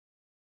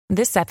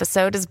This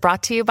episode is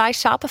brought to you by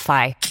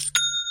Shopify.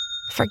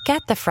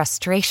 Forget the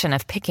frustration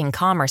of picking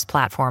commerce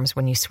platforms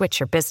when you switch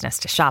your business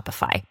to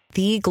Shopify,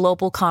 the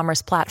global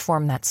commerce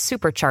platform that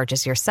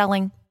supercharges your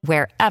selling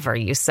wherever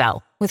you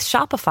sell. With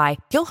Shopify,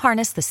 you'll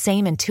harness the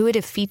same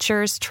intuitive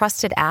features,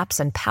 trusted apps,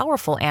 and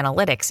powerful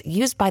analytics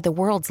used by the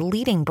world's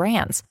leading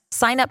brands.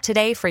 Sign up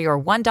today for your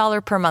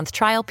 $1 per month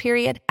trial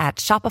period at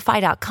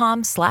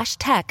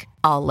shopify.com/tech,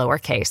 all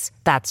lowercase.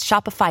 That's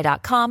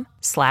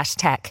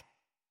shopify.com/tech.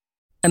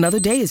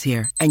 Another day is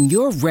here, and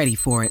you're ready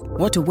for it.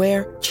 What to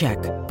wear? Check.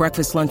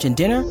 Breakfast, lunch, and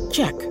dinner?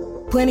 Check.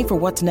 Planning for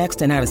what's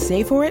next and how to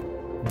save for it?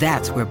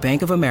 That's where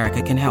Bank of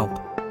America can help.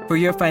 For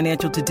your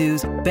financial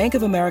to-dos, Bank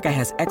of America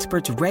has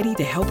experts ready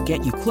to help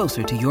get you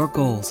closer to your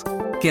goals.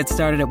 Get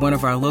started at one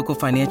of our local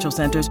financial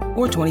centers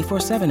or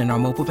 24/7 in our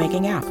mobile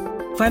banking app.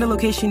 Find a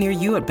location near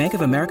you at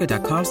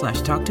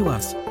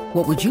bankofamerica.com/talktous.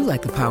 What would you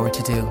like the power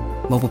to do?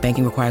 Mobile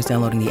banking requires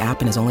downloading the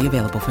app and is only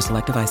available for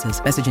select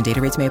devices. Message and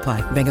data rates may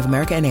apply. Bank of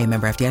America N.A.,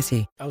 member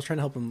FDIC. I was trying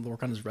to help him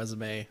work on his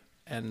resume,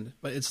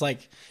 but it's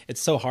like,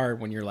 it's so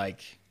hard when you're like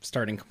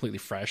starting completely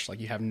fresh, like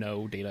you have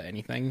no data,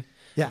 anything,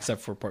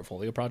 except for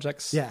portfolio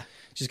projects. Yeah.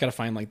 You just got to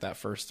find like that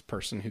first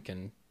person who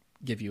can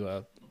give you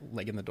a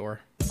leg in the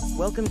door.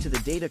 Welcome to the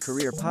Data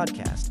Career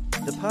Podcast,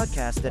 the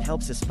podcast that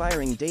helps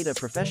aspiring data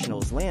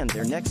professionals land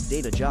their next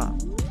data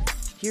job.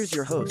 Here's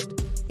your host,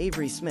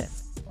 Avery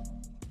Smith.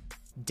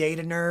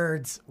 Data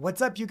nerds.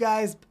 What's up, you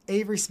guys?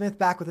 Avery Smith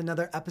back with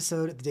another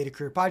episode of the Data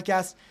Career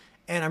Podcast.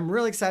 And I'm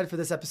really excited for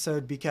this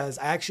episode because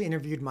I actually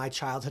interviewed my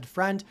childhood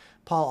friend,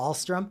 Paul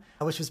Ahlstrom,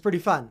 which was pretty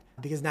fun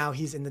because now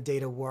he's in the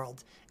data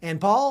world. And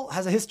Paul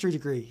has a history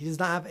degree. He does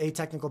not have a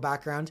technical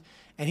background.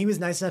 And he was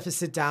nice enough to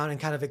sit down and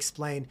kind of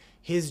explain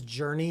his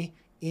journey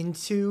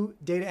into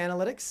data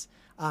analytics,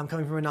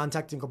 coming from a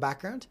non-technical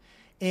background.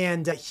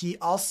 And he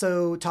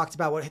also talked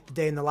about what the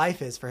day in the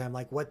life is for him.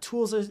 Like, what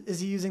tools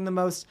is he using the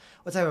most?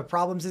 What type of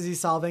problems is he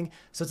solving?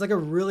 So it's like a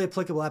really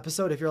applicable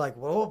episode. If you're like,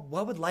 well,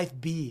 what would life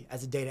be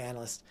as a data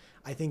analyst?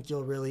 I think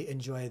you'll really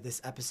enjoy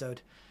this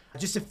episode.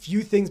 Just a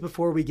few things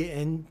before we get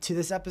into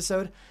this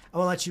episode. I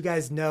want to let you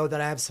guys know that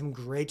I have some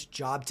great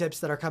job tips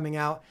that are coming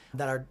out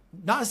that are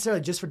not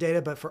necessarily just for data,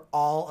 but for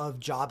all of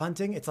job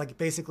hunting. It's like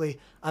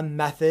basically a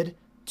method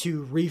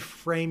to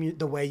reframe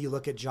the way you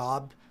look at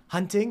job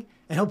hunting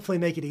and hopefully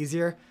make it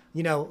easier,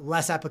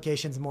 less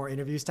applications, more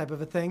interviews type of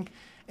a thing.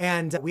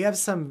 And we have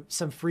some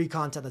free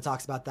content that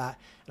talks about that.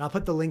 And I'll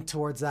put the link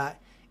towards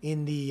that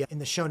in the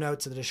show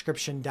notes or the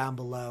description down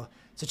below.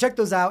 So check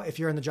those out if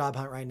you're in the job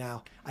hunt right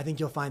now. I think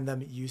you'll find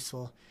them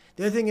useful.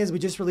 The other thing is we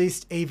just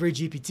released Avery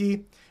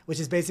GPT, which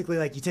is basically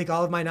like you take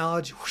all of my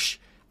knowledge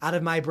out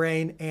of my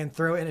brain and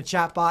throw it in a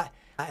chatbot.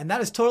 And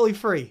that is totally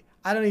free.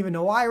 I don't even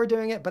know why we're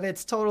doing it, but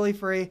it's totally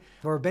free.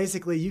 Or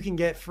basically you can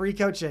get free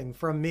coaching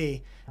from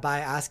me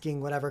by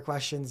asking whatever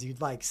questions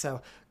you'd like.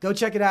 So go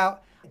check it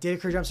out,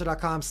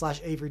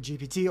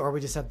 datacareerjumpstart.com/AveryGPT, or we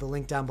just have the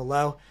link down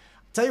below.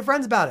 Tell your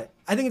friends about it.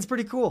 I think it's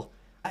pretty cool.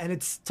 And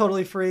it's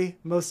totally free,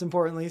 most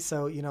importantly.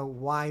 So,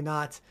 why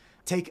not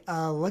take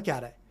a look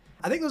at it?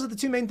 I think those are the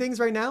two main things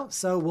right now.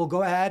 So we'll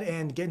go ahead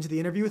and get into the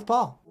interview with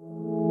Paul.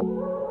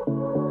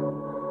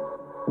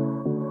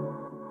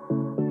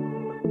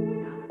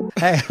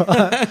 Hey,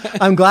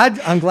 I'm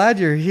glad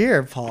you're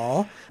here,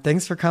 Paul.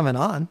 Thanks for coming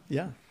on.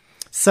 Yeah.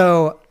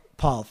 So,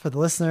 Paul, for the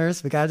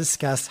listeners, we got to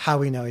discuss how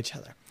we know each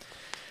other.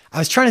 I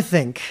was trying to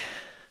think,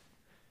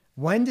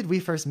 when did we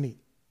first meet?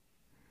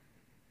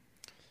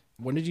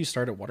 When did you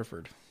start at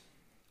Waterford?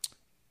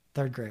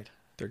 Third grade.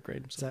 Third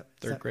grade.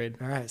 Third grade.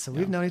 All right. So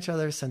we've known each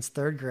other since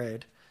third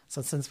grade.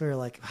 So since we were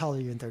like, how old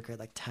are you in third grade?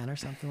 Like 10 or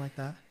something like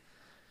that?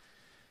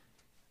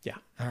 Yeah.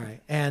 All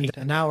right. And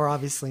now we're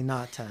obviously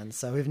not 10.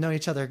 So we've known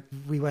each other.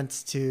 We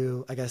went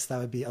to, I guess that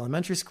would be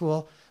elementary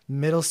school,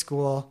 middle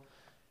school,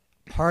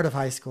 part of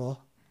high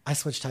school. I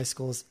switched high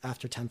schools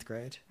after 10th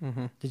grade.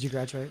 Mm-hmm. Did you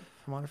graduate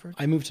from Waterford?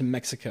 I moved to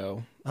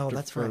Mexico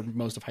for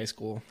most of high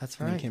school.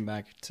 That's right. And then came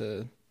back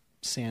to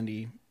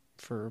Sandy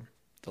for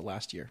the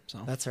last year.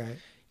 So that's right.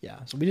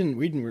 Yeah. So we didn't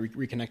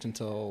reconnect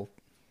until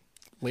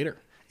later.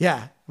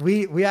 Yeah.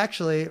 We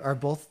actually are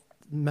both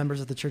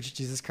members of the Church of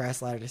Jesus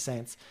Christ Latter-day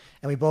Saints,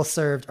 and we both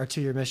served our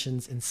 2-year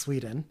missions in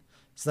Sweden.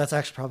 So that's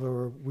actually probably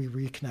where we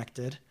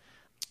reconnected,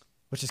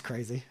 which is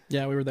crazy.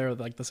 Yeah, we were there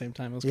like the same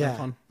time. It was kind of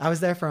fun. I was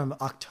there from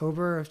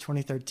October of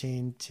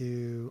 2013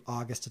 to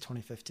August of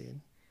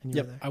 2015. And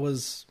you were there. I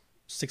was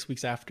 6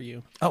 weeks after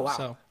you. Oh, wow.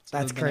 So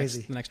that's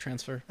crazy. The next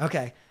transfer.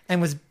 Okay.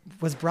 And was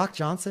Brock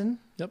Johnson?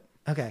 Yep.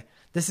 Okay.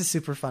 This is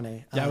super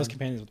funny. Yeah, I was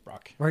companions with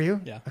Brock. Were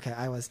you? Yeah. Okay,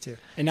 I was too.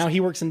 And now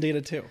he works in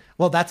data too.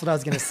 Well, that's what I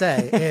was going to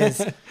say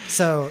is,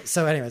 so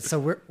anyways,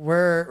 so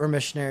we're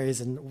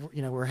missionaries and,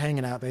 we're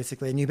hanging out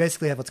basically. And you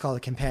basically have what's called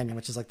a companion,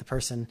 which is like the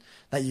person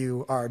that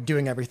you are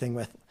doing everything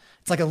with.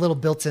 It's like a little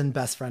built-in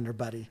best friend or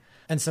buddy.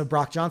 And so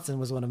Brock Johnson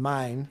was one of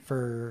mine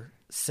for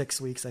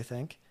 6 weeks, I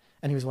think.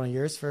 And he was one of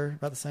yours for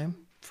about the same?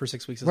 For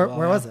 6 weeks as well.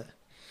 Where was it?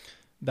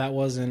 That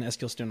was in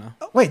Eskilstuna.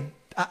 Oh, wait,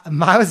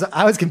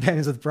 I was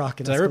companions with Brock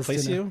in Eskilstuna. Did I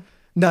replace you?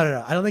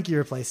 No. I don't think he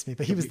replaced me,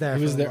 but he was there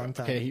for a long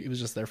time. Okay, he was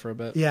just there for a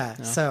bit. Yeah,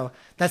 so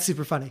that's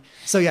super funny.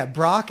 So yeah,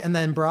 Brock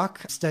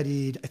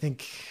studied, I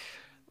think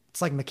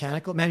it's like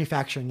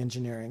manufacturing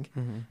engineering.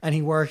 Mm-hmm. And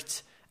he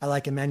worked at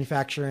like a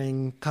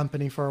manufacturing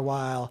company for a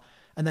while.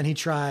 And then he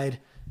tried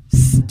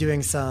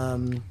doing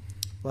some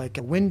like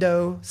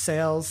window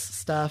sales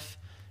stuff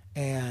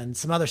and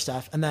some other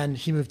stuff. And then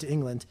he moved to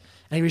England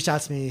and he reached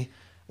out to me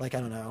like, I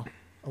don't know,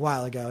 a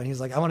while ago. And he was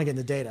like, I want to get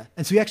into data.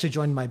 And so he actually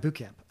joined my boot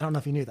camp. I don't know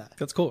if you knew that.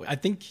 That's cool. I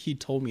think he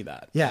told me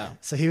that. Yeah.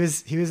 So he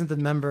was the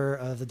member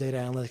of the Data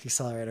Analytics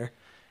Accelerator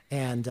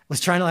and was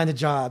trying to land a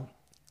job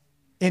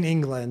in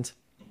England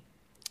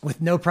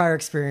with no prior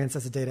experience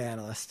as a data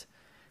analyst.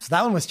 So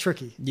that one was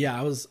tricky. Yeah.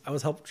 I was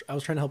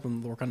trying to help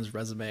him work on his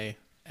resume.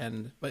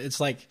 But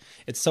it's like,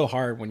 it's so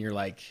hard when you're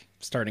like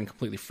starting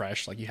completely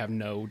fresh, like you have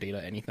no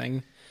data,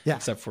 anything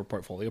except for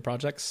portfolio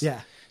projects. Yeah.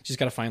 You just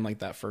got to find like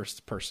that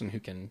first person who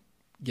can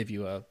give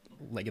you a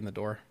leg in the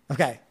door.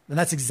 Okay. And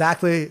that's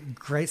exactly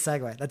great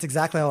segue. That's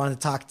exactly what I wanted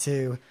to talk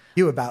to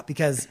you about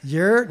because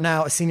you're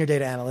now a senior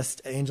data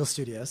analyst at Angel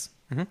Studios,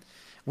 mm-hmm.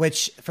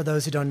 which for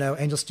those who don't know,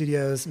 Angel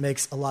Studios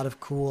makes a lot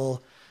of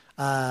cool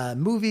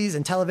movies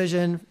and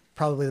television.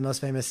 Probably the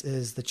most famous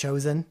is The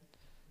Chosen.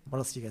 What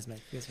else do you guys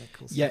make? You guys make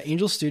cool stuff. Yeah,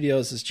 Angel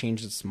Studios has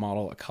changed its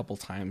model a couple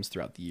times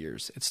throughout the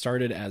years. It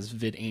started as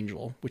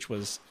VidAngel, which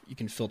was you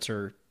can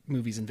filter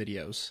movies and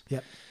videos.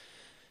 Yep.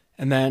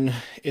 And then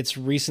its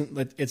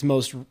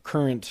most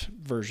current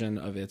version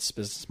of its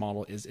business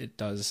model is it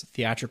does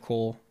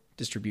theatrical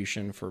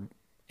distribution for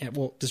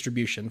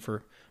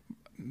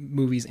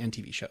movies and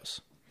TV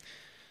shows.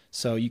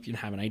 So you can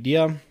have an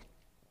idea.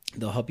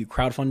 They'll help you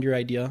crowdfund your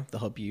idea. They'll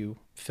help you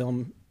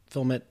film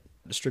it,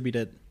 distribute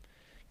it,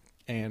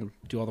 and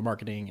do all the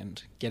marketing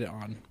and get it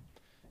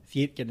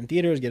in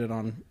theaters, get it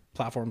on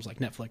platforms like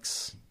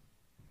Netflix.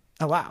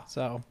 Oh, wow.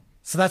 So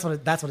that's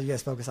what you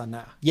guys focus on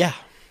now. Yeah.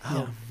 Oh,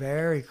 yeah.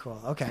 Very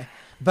cool. Okay.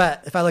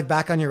 But if I look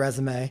back on your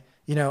resume,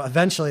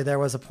 eventually there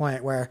was a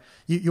point where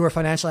you were a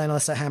financial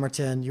analyst at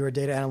Hammerton, you were a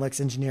data analytics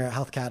engineer at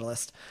Health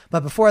Catalyst.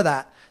 But before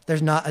that,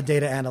 there's not a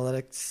data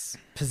analytics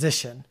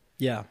position.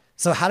 Yeah.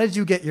 So how did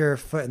you get your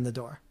foot in the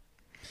door?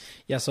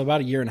 Yeah. So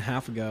about a year and a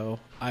half ago,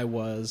 I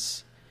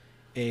was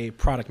a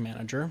product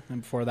manager.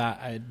 And before that,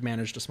 I had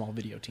managed a small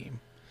video team.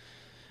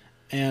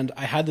 And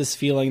I had this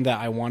feeling that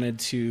I wanted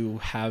to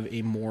have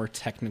a more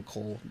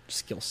technical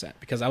skill set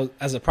because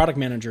as a product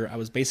manager, I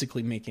was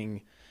basically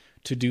making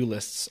to-do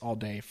lists all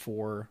day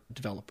for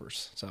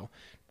developers. So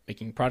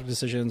making product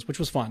decisions, which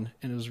was fun.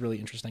 And it was really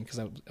interesting because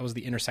that was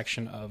the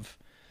intersection of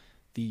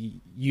the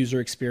user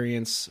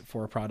experience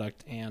for a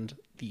product and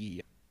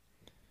the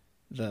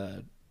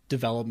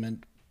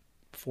development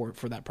for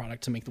that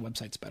product to make the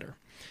websites better.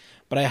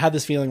 But I had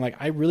this feeling like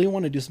I really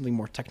want to do something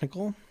more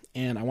technical.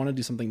 And I want to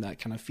do something that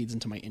kind of feeds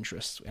into my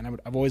interests. And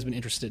I've always been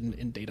interested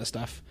in data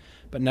stuff,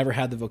 but never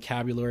had the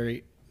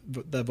vocabulary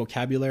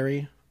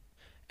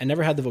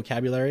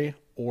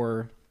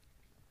or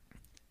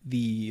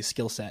the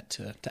skill set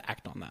to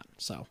act on that.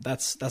 So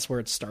that's where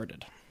it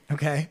started.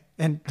 Okay.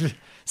 And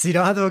so you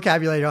don't have the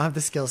vocabulary, you don't have the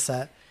skill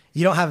set,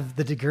 you don't have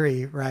the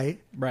degree, right?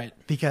 Right.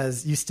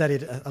 Because you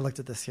studied, I looked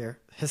at this here,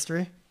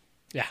 history?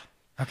 Yeah.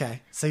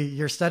 Okay. So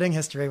you're studying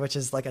history, which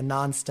is like a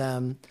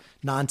non-STEM,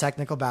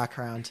 non-technical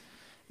background.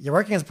 You're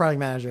working as a product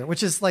manager,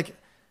 which is like,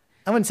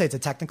 I wouldn't say it's a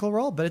technical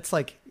role, but it's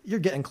like you're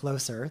getting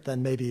closer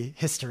than maybe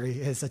history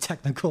is a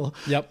technical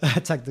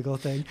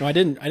thing. No, I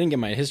didn't get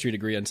my history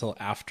degree until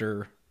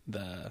after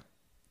the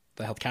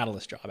Health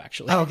Catalyst job,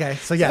 actually. Oh, okay.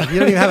 So yeah, you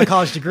don't even have a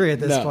college degree at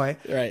this point.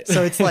 Right.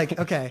 So it's like,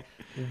 okay,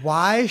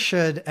 why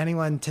should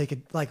anyone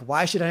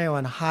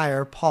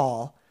hire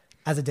Paul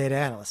as a data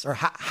analyst? Or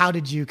how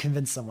did you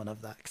convince someone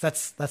of that?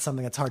 Because that's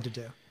something that's hard to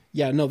do.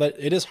 Yeah, no,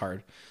 it is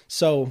hard.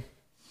 So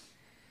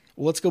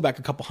let's go back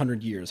a couple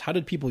hundred years. How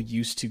did people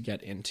used to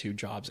get into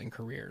jobs and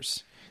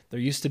careers? There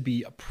used to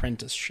be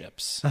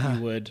apprenticeships. Uh-huh.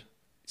 You would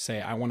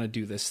say, I want to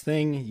do this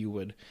thing. You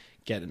would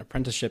get an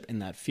apprenticeship in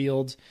that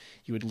field.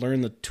 You would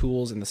learn the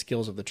tools and the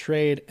skills of the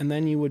trade, and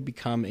then you would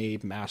become a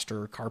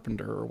master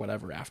carpenter or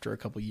whatever after a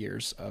couple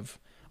years of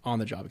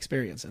on-the-job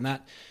experience. And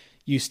that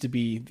used to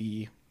be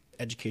the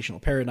educational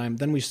paradigm.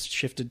 Then we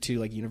shifted to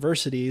like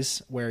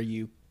universities where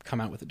you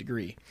come out with a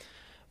degree.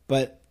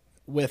 But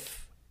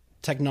with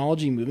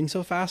technology moving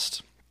so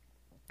fast,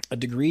 a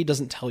degree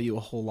doesn't tell you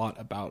a whole lot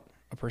about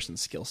a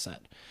person's skill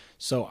set.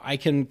 So I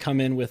can come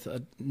in with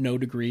a no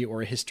degree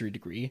or a history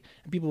degree,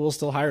 and people will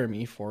still hire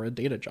me for a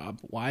data job.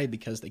 Why?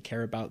 Because they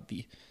care about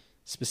the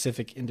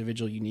specific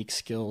individual unique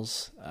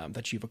skills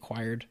that you've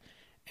acquired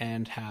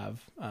and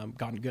have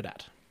gotten good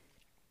at.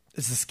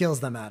 It's the skills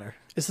that matter.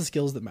 It's the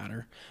skills that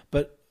matter.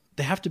 But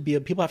people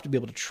have to be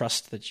able to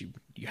trust that you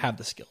have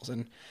the skills.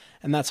 And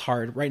that's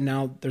hard. Right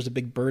now, there's a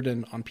big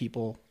burden on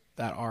people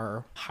that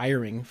are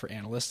hiring for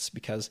analysts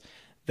because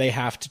they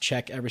have to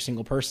check every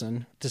single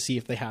person to see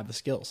if they have the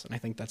skills. And I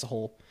think that's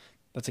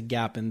a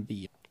gap in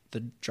the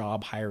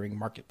job hiring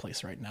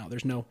marketplace right now.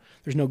 There's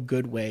no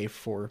good way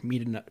for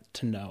me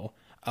to know,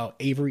 oh,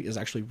 Avery is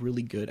actually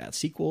really good at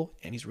SQL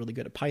and he's really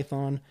good at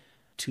Python,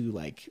 to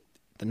like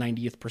the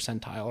 90th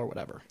percentile or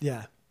whatever.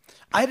 Yeah.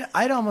 I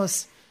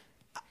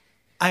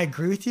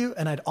agree with you,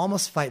 and I'd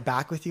almost fight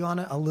back with you on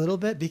it a little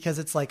bit, because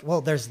it's like,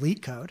 well, there's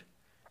LEET code.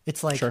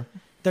 It's like, Sure.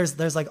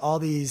 there's like all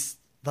these,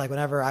 like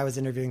whenever I was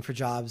interviewing for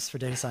jobs, for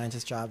data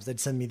scientist jobs, they'd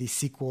send me these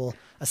SQL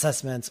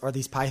assessments or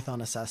these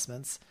Python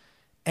assessments.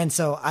 And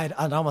so I'd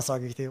almost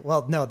argue with you.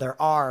 Well, no,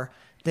 there are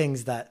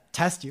things that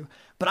test you,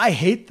 but I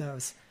hate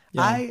those.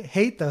 Yeah. I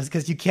hate those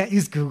because you can't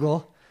use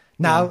Google.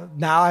 Now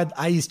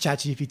I use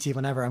ChatGPT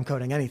whenever I'm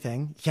coding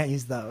anything. You can't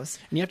use those.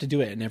 And you have to do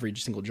it in every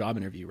single job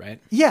interview,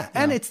 right? Yeah.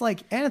 And it's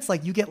like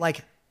you get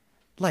like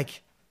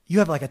you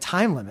have like a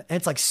time limit, and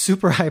it's like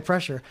super high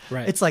pressure.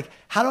 Right. It's like,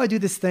 how do I do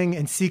this thing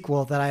in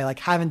SQL that I like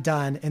haven't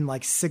done in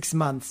like 6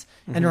 months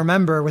and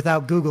remember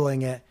without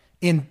Googling it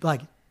in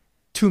like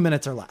 2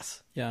 minutes or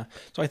less? Yeah.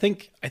 So I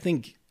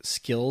think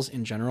skills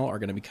in general are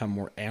going to become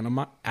more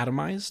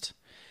atomized,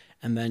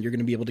 and then you're going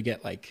to be able to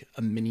get like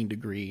a mini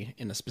degree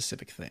in a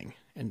specific thing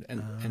and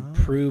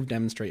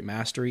demonstrate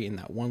mastery in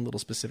that one little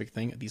specific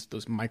thing,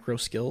 those micro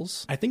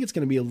skills. I think it's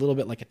going to be a little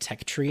bit like a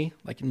tech tree,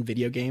 like in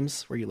video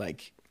games, where you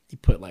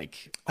put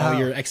like all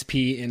your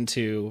XP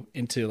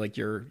into like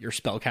your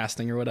spell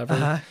casting or whatever.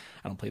 I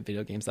don't play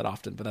video games that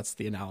often, but that's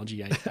the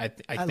analogy I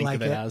think like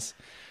of it it as,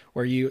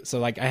 where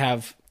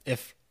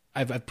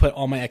I've put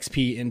all my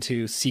XP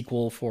into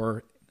SQL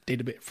for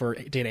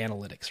data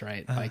analytics,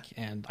 right?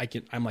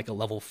 I'm like a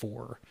level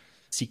 4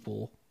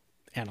 SQL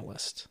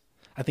analyst.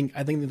 I think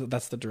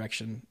that's the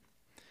direction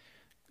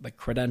like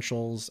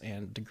credentials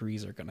and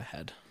degrees are going to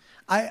head.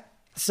 I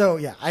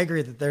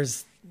agree that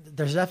there's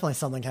definitely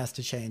something has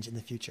to change in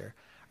the future.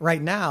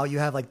 Right now, you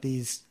have like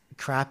these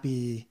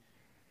crappy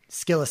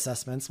skill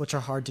assessments, which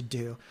are hard to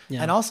do.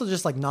 Yeah. And also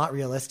just like not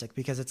realistic,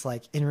 because it's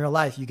like in real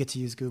life, you get to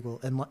use Google.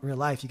 In real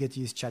life, you get to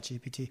use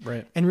ChatGPT.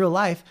 Right. In real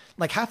life,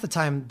 like half the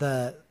time,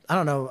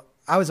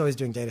 I was always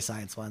doing data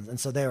science ones. And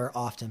so they were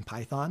often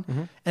Python.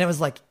 And it was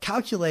like,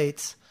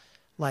 calculate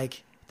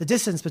like the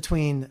distance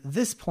between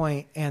this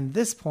point and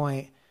this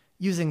point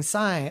using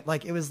sine.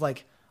 Like it was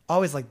like,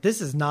 always like, this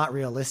is not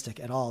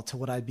realistic at all to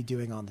what I'd be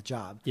doing on the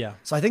job. Yeah.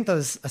 So I think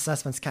those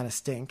assessments kind of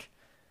stink.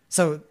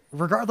 So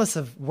regardless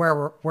of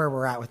where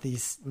we're at with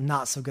these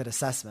not so good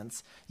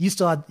assessments, you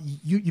still had,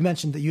 you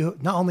mentioned that you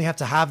not only have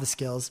to have the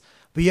skills,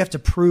 but you have to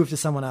prove to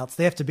someone else,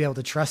 they have to be able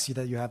to trust you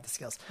that you have the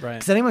skills. Right.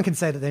 Because anyone can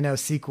say that they know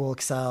SQL,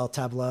 Excel,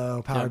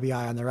 Tableau, Power BI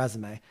on their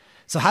resume.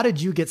 So how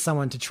did you get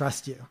someone to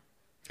trust you?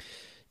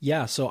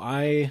 Yeah. So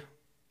I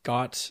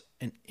got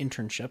an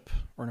internship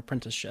or an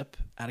apprenticeship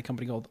at a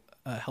company called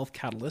Health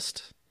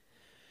Catalyst.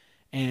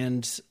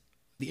 And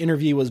the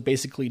interview was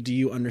basically, do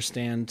you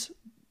understand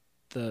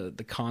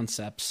the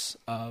concepts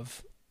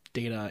of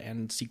data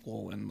and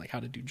SQL and like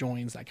how to do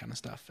joins, that kind of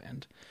stuff.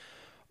 And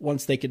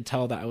once they could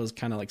tell that I was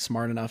kind of like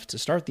smart enough to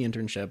start the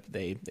internship,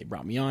 they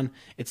brought me on.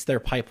 It's their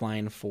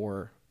pipeline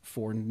for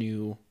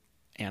new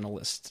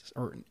analysts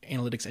or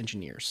analytics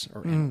engineers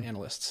or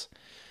analysts.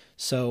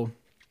 So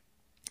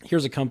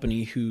here's a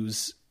company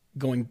who's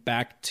going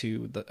back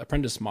to the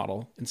apprentice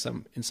model in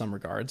some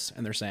regards.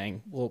 And they're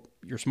saying, well,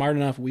 you're smart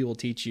enough. We will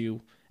teach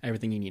you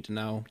everything you need to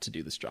know to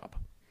do this job.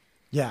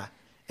 Yeah.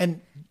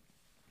 And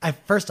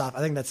first off, I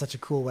think that's such a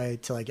cool way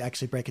to like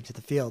actually break into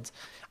the fields.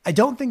 I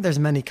don't think there's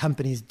many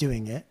companies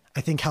doing it.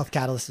 I think Health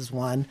Catalyst is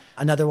one.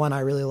 Another one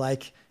I really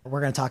like, we're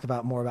going to talk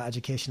about more about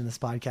education in this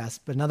podcast,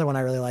 but another one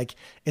I really like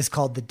is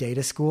called the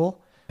Data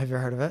School. Have you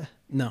ever heard of it?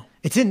 No.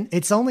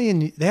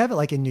 They have it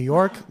like in New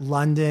York,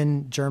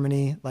 London,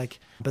 Germany,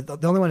 but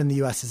the only one in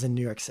the US is in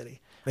New York City.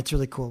 It's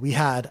really cool. We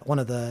had one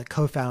of the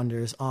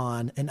co-founders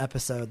on an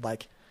episode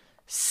like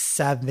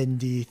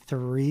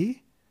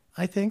 73,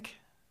 I think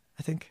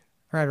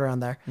right around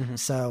there. Mm-hmm.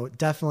 So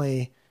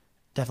definitely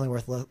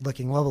worth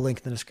looking. We'll have a link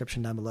in the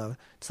description down below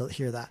to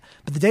hear that.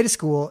 But the Data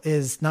School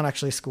is not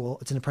actually a school.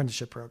 It's an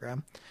apprenticeship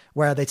program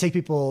where they take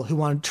people who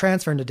want to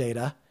transfer into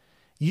data.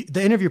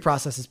 The interview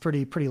process is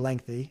pretty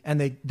lengthy, and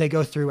they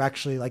go through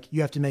actually like you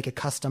have to make a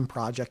custom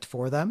project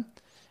for them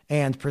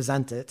and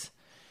present it.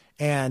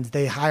 And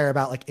they hire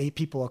about like 8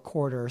 people a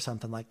quarter or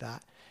something like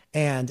that.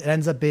 And it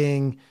ends up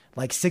being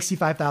like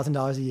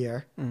 $65,000 a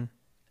year. Mm.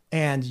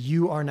 And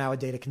you are now a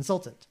data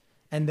consultant.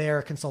 And they're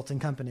a consulting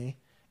company,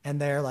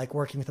 and they're like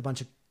working with a bunch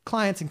of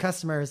clients and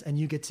customers, and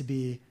you get to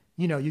be,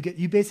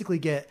 you basically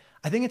get,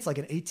 I think it's like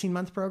an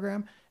 18-month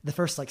program. The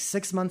first like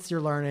 6 months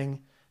you're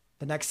learning,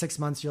 the next 6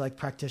 months you're like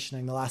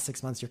practicing, the last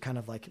 6 months you're kind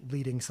of like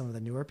leading some of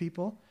the newer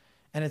people.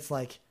 And it's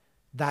like,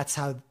 that's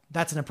an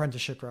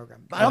apprenticeship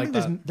program. But I don't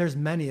think there's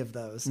many of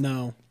those.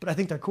 No. But I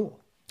think they're cool.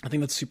 I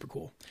think that's super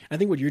cool. I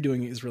think what you're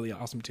doing is really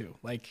awesome too.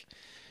 Like,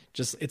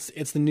 just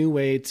it's the new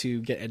way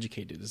to get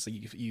educated. Is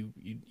like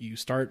you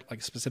start like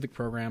a specific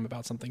program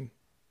about something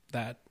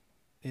that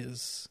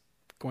is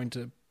going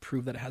to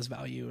prove that it has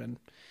value, and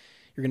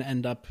you're going to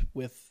end up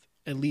with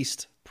at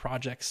least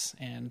projects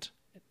and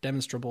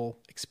demonstrable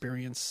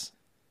experience.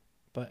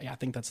 But yeah, I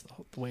think that's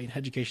the way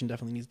education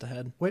definitely needs to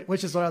head.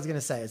 Which is what I was going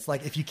to say. It's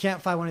like if you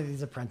can't find one of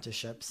these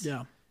apprenticeships,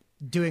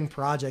 doing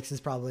projects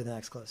is probably the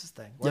next closest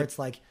thing. Where it's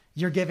like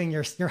you're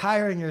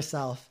hiring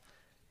yourself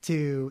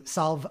to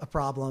solve a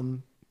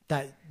problem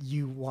that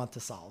you want to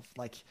solve?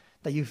 Like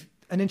that you've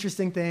an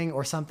interesting thing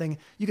or something.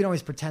 You can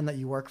always pretend that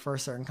you work for a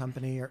certain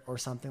company or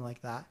something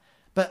like that.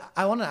 But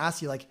I want to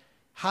ask you, like,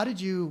 how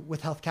did you,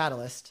 with Health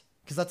Catalyst,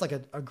 because that's like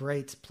a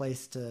great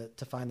place to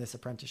find this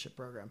apprenticeship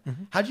program.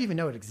 How did you even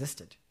know it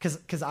existed?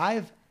 Because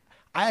I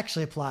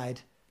actually applied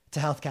to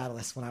Health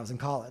Catalyst when I was in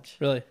college.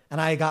 Really? And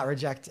I got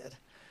rejected.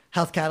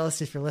 Health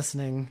Catalyst, if you're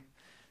listening,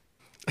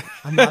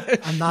 I'm not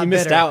you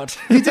missed bitter. out.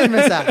 You did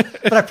miss out,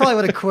 but I probably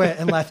would have quit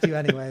and left you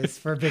anyways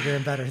for bigger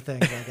and better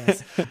things, I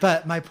guess.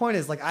 But my point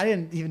is, like, I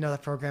didn't even know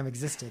that program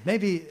existed.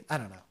 Maybe, I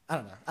don't know. I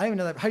didn't even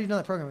know that. How do you know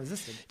that program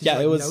existed? Did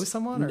you, it was know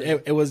someone? Or?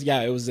 It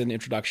was an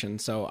introduction.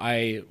 So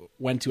I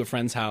went to a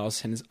friend's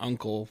house and his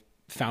uncle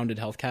founded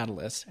Health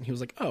Catalyst, and he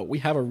was like, "Oh, we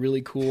have a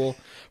really cool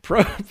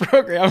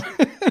program."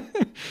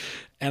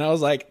 And I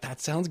was like, "That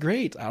sounds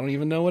great. I don't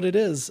even know what it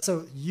is."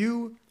 So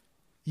you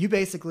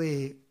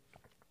basically,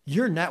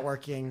 your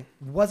networking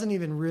wasn't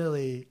even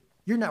really,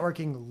 your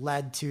networking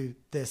led to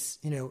this,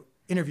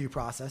 interview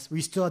process where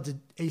you still had to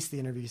ace the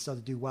interview, you still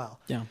had to do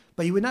well. Yeah.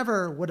 But you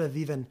would have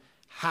even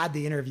had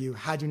the interview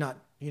had you not,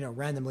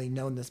 randomly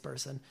known this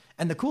person.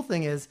 And the cool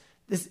thing is,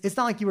 it's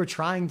not like you were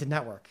trying to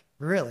network,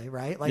 really,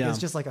 right? Like it's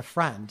just like a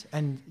friend,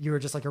 and you were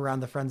just like around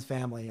the friend's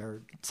family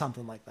or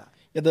something like that.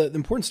 Yeah, the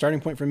important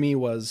starting point for me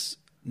was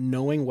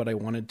knowing what I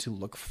wanted to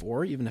look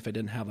for, even if I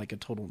didn't have like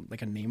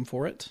a name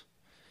for it.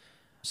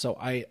 So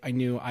I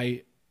knew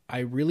I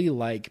really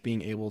like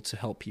being able to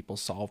help people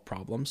solve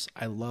problems.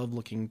 I love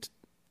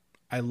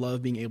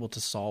being able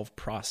to solve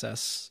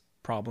process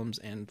problems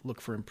and look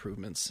for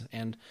improvements.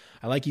 And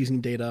I like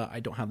using data.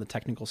 I don't have the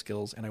technical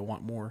skills, and I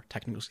want more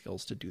technical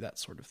skills to do that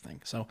sort of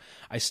thing. So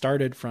I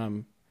started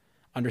from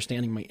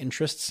understanding my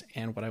interests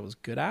and what I was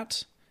good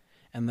at,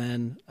 and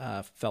then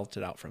felt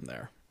it out from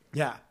there.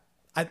 Yeah,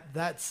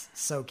 that's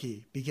so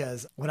key,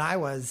 because when I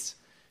was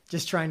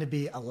just trying to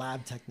be a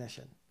lab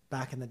technician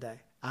back in the day,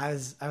 I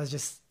was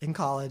just in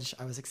college.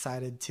 I was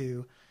excited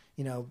to,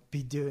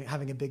 be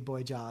having a big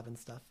boy job and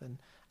stuff. And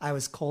I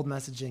was cold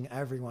messaging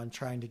everyone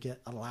trying to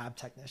get a lab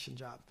technician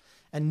job,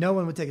 and no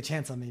one would take a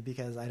chance on me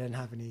because I didn't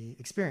have any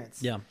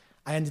experience. Yeah.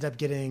 I ended up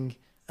getting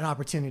an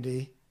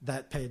opportunity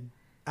that paid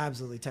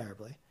absolutely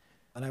terribly.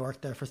 And I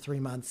worked there for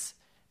 3 months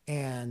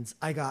and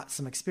I got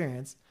some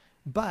experience,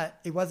 but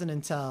it wasn't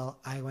until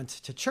I went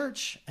to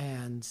church,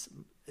 and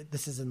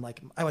this is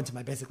I went to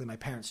basically my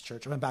parents'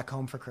 church. I went back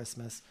home for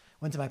Christmas,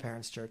 went to my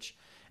parents' church,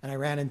 and I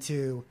ran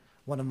into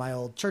one of my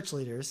old church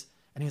leaders.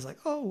 And he's like,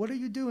 "Oh, what are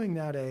you doing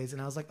nowadays?"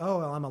 And I was like, "Oh,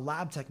 well, I'm a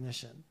lab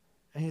technician."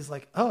 And he's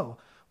like, "Oh,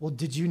 well,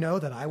 did you know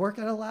that I work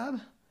at a lab?"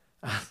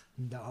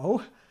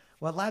 No.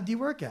 What lab do you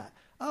work at?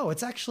 "Oh,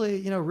 it's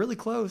actually, really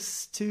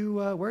close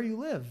to where you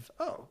live."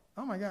 Oh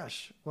my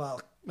gosh. Well,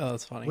 Oh,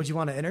 that's funny. would you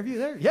want to interview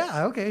there?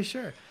 Yeah. Okay,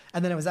 sure.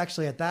 And then it was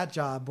actually at that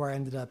job where I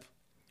ended up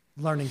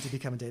learning to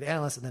become a data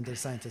analyst and then data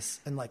scientist.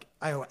 And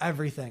I owe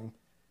everything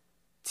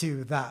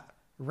to that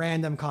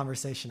random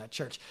conversation at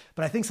church.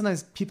 But I think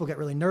sometimes people get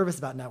really nervous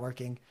about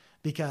networking,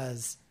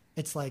 because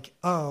it's like,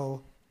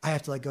 oh, I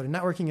have to go to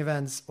networking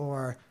events,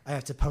 or I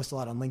have to post a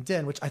lot on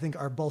LinkedIn, which I think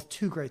are both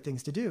two great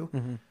things to do.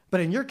 Mm-hmm. But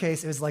in your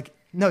case, it was like,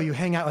 no, you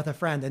hang out with a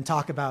friend and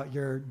talk about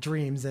your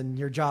dreams and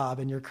your job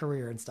and your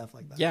career and stuff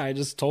like that. Yeah, I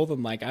just told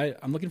him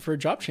I'm looking for a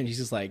job change. He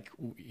was like,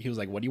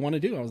 "What do you want to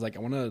do?" I was like, "I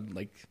want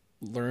to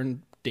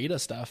learn data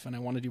stuff, and I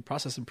want to do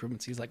process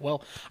improvements." He's like,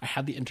 "Well, I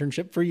have the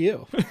internship for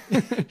you."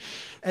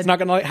 It's not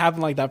going to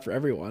happen like that for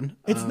everyone.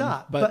 It's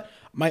not. But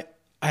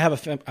I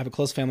have a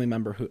close family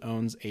member who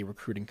owns a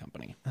recruiting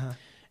company,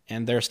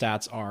 and their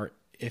stats are,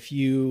 if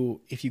you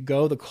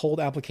go the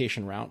cold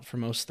application route for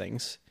most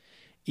things,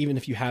 even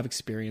if you have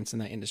experience in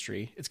that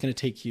industry, it's going to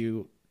take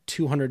you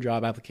 200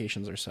 job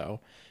applications or so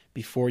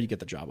before you get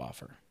the job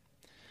offer.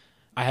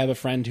 I have a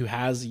friend who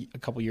has a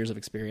couple years of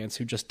experience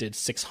who just did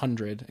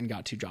 600 and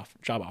got 2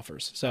 job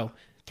offers. So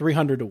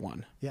 300 to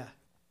 1. Yeah.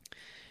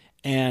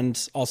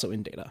 And also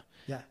in data.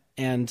 Yeah.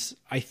 And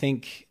I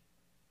think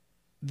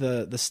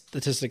the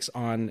statistics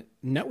on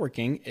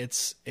networking,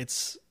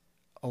 it's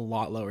a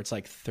lot lower. It's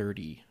like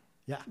 30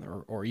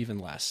 or even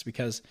less,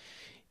 because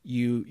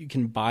you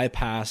can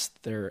bypass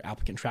their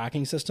applicant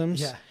tracking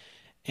systems. Yeah.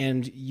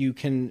 And you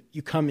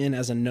come in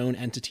as a known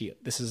entity.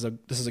 This is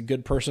a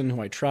good person who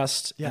I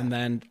trust. Yeah. And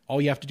then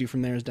all you have to do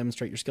from there is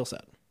demonstrate your skill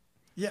set.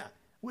 Yeah.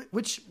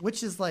 Which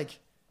is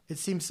it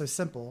seems so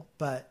simple,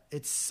 but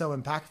it's so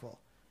impactful.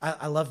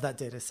 I love that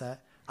data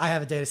set. I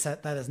have a data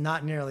set that is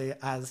not nearly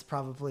as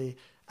probably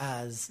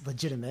as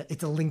legitimate.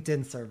 It's a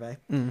LinkedIn survey.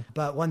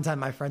 But one time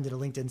my friend did a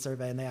LinkedIn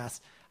survey and they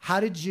asked,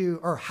 how do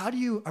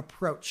you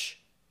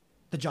approach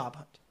the job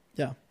hunt?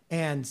 Yeah.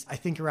 And I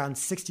think around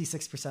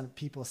 66% of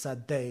people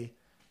said they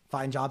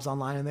find jobs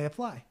online and they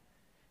apply.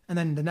 And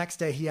then the next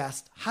day he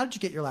asked, how did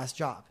you get your last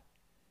job?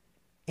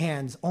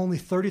 And only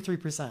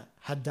 33%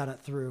 had done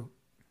it through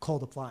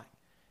cold applying.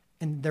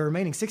 And the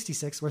remaining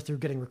 66 were through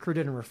getting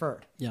recruited and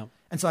referred. Yeah.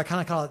 And so I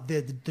kind of call it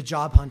the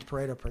job hunt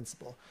Pareto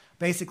principle.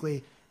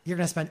 Basically, you're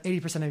going to spend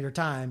 80% of your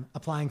time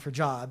applying for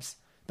jobs,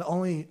 but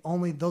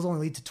those only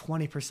lead to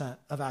 20%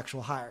 of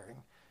actual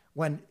hiring.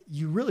 when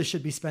you really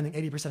should be spending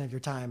 80% of your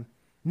time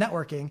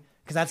networking,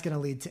 because that's going to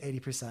lead to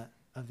 80%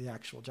 of the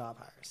actual job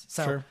hires.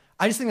 So Sure.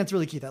 I just think that's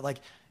really key, that like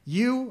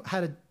you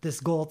had this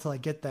goal to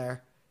like get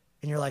there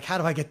and you're like, how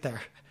do I get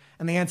there?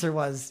 And the answer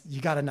was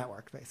you got to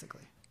network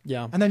basically.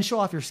 Yeah. And then show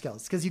off your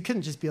skills, because you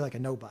couldn't just be like a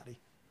nobody,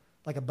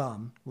 like a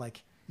bum.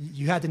 Like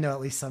you had to know at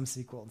least some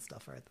SQL and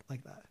stuff, right?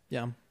 Like that.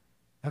 Yeah.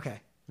 Okay.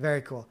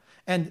 Very cool.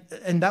 And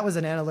that was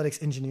an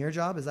analytics engineer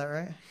job. Is that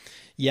right?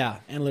 Yeah.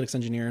 Analytics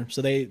engineer.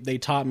 So they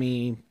taught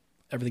me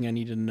everything I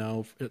needed to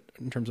know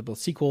in terms of both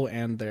SQL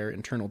and their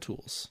internal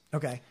tools.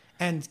 Okay.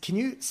 And can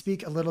you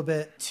speak a little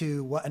bit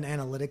to what an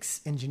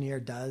analytics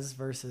engineer does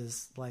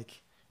versus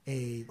like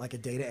a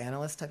data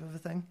analyst type of a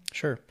thing?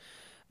 Sure.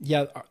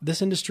 Yeah,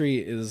 this industry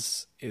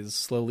is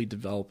slowly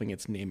developing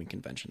its naming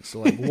convention. So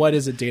like, what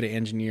is a data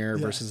engineer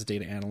versus a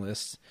data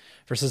analyst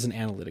versus an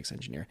analytics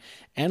engineer?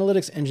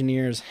 Analytics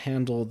engineers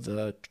handle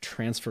the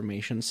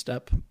transformation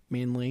step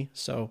mainly.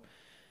 So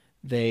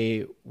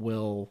they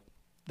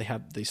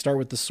start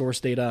with the source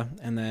data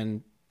and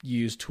then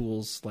use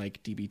tools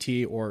like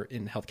DBT, or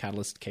in Health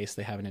Catalyst case,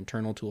 they have an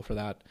internal tool for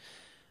that,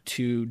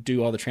 to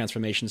do all the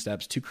transformation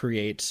steps to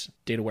create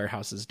data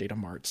warehouses, data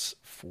marts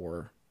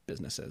for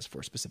businesses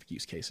for specific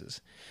use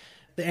cases.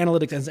 The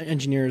analytics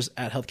engineers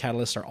at Health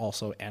Catalyst are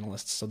also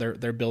analysts. So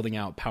they're building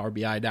out Power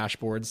BI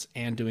dashboards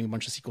and doing a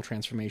bunch of SQL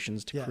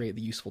transformations to create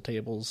the useful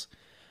tables.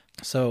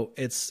 So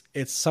it's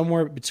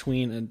somewhere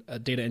between a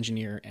data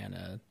engineer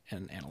and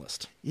an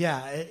analyst.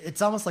 Yeah,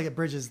 it's almost like it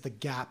bridges the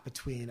gap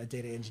between a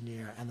data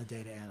engineer and the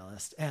data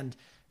analyst. And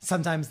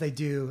sometimes they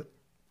do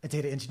a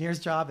data engineer's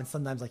job, and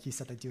sometimes, like you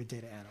said, they do a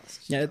data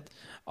analyst. Yeah,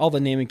 all the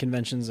naming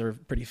conventions are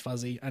pretty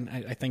fuzzy, and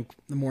I think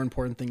the more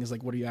important thing is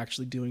like, what are you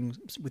actually doing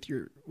with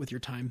your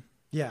time?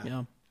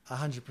 Yeah,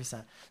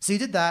 100%. So you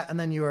did that, and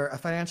then you were a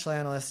financial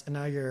analyst, and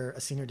now you're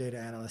a senior data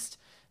analyst.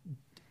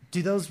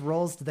 Do those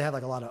roles, do they have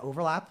like a lot of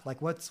overlap?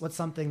 Like what's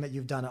something that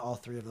you've done at all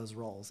three of those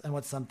roles, and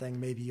what's something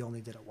maybe you only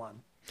did at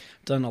one?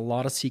 Done a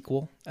lot of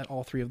SQL at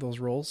all three of those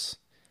roles,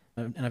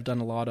 and I've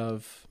done a lot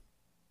of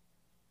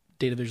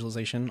data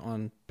visualization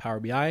on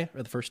Power BI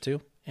are the first two,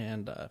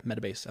 and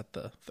Metabase at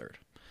the third.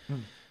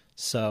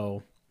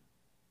 So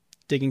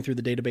digging through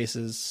the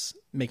databases,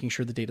 making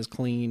sure the data is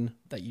clean,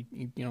 that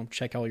you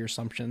check all your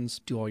assumptions,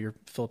 do all your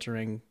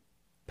filtering,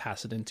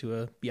 pass it into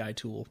a BI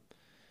tool.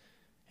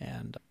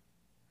 And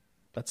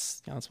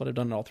that's what I've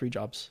done in all three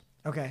jobs.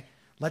 Okay.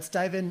 Let's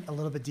dive in a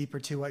little bit deeper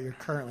to what you're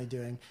currently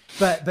doing.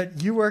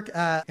 But you work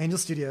at Angel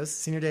Studios,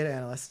 senior data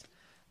analyst.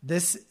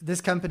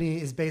 This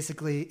company is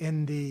basically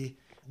in the,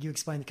 you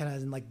explained kind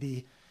of in like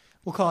the,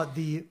 we'll call it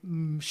the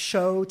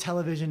show,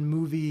 television,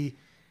 movie,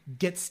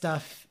 get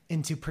stuff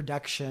into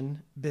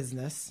production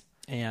business.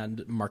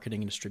 And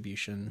marketing and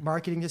distribution.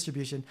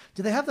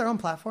 Do they have their own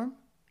platform?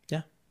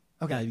 Yeah.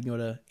 Okay. Yeah, you can go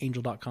to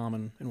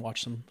angel.com and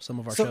watch some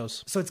of our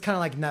shows. So it's kind of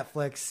like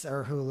Netflix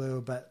or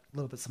Hulu, but a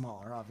little bit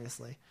smaller,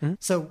 obviously. Mm-hmm.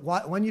 So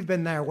when you've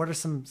been there, what are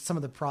some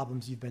of the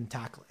problems you've been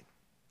tackling?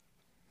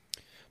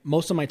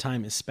 Most of my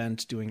time is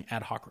spent doing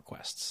ad hoc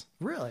requests.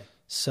 Really?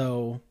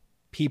 So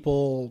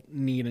people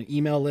need an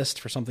email list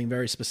for something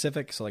very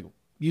specific. So like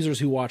users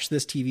who watch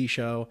this TV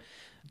show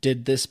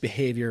did this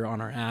behavior on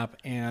our app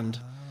and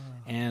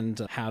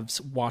have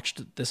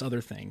watched this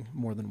other thing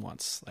more than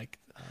once. Like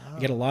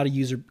we get a lot of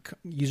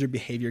user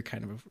behavior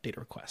kind of data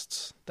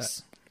requests.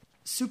 That's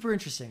super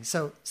interesting.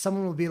 So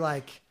someone will be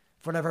like,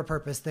 for whatever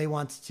purpose, they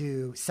want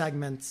to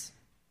segment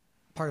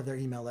part of their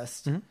email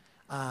list.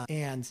 Mm-hmm.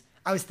 And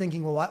I was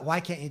thinking, well, why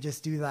can't you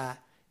just do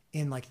that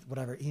in like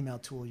whatever email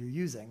tool you're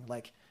using?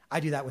 Like I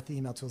do that with the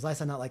email tools. I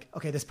send out like,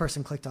 okay, this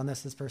person clicked on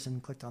this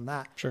person clicked on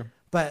that. Sure.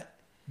 But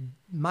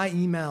my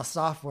email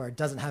software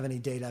doesn't have any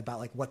data about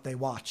like what they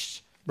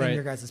watched in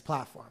your guys'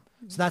 platform.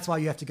 So that's why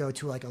you have to go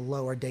to like a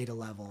lower data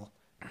level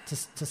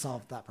to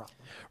solve that problem.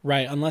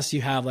 Right. Unless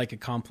you have like a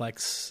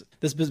complex,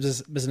 this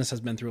business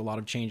has been through a lot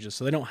of changes.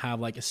 So they don't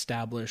have like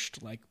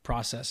established like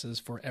processes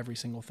for every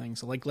single thing.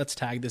 So like, let's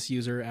tag this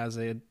user as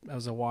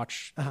a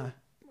watch,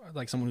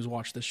 like someone who's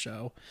watched this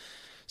show.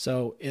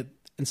 So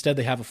instead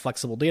they have a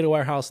flexible data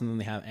warehouse, and then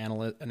they have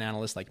an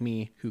analyst like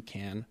me who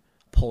can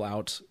pull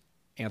out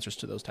answers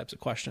to those types of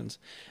questions.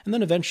 And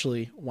then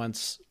eventually,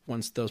 once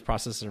those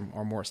processes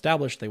are more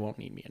established, they won't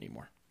need me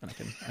anymore. And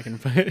I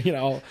can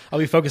I'll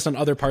be focused on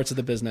other parts of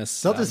the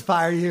business. They'll just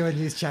fire you and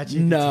use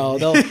ChatGPT. No,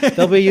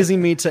 they'll be using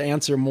me to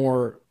answer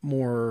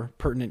more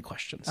pertinent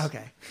questions.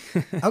 Okay.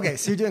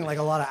 So you're doing like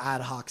a lot of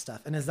ad hoc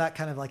stuff. And is that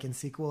kind of like in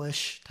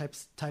SQL-ish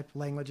type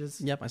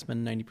languages? Yep. I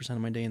spend 90% of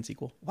my day in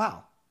SQL.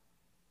 Wow.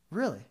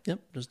 Really?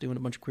 Yep. Just doing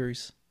a bunch of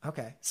queries.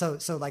 Okay. So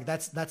like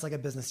that's like a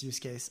business use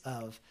case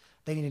of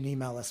they need an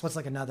email list. What's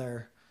like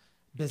another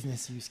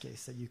business use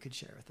case that you could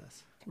share with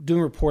us?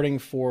 Doing reporting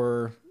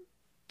for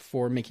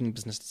making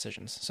business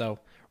decisions. So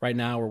right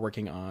now we're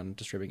working on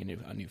distributing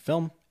a new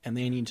film, and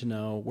they need to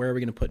know, where are we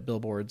going to put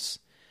billboards?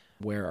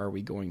 Where are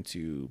we going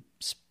to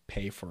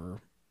pay for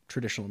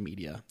traditional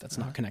media that's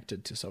not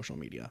connected to social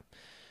media?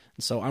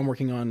 And so I'm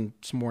working on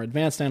some more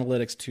advanced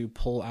analytics to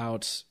pull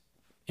out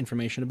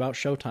information about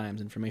showtimes,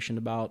 information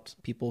about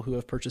people who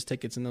have purchased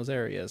tickets in those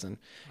areas, and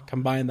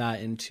combine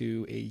that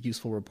into a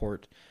useful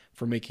report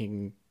for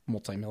making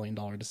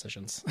multi-million-dollar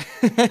decisions.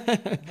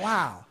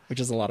 Wow. Which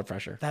is a lot of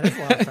pressure. That is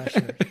a lot of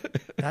pressure.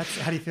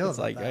 How do you feel It's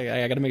about like,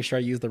 that? I got to make sure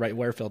I use the right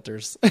wear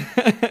filters.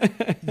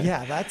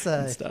 Yeah, that's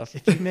stuff.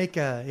 If you make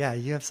you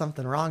have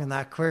something wrong in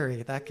that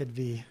query, that could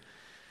be,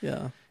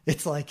 Yeah.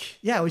 it's like,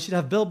 we should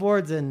have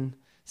billboards in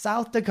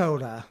South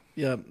Dakota.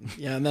 Yeah.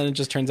 Yeah. And then it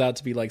just turns out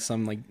to be like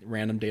some like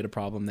random data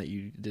problem that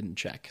you didn't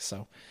check.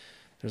 So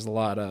there's a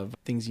lot of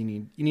things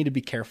you need to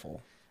be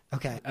careful.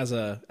 Okay. As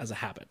a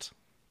habit.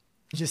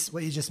 Just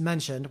what you just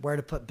mentioned, where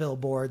to put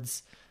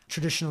billboards,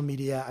 traditional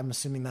media. I'm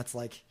assuming that's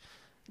like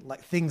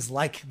things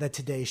like the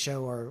Today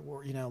Show or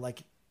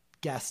like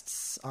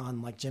guests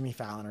on like Jimmy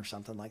Fallon or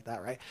something like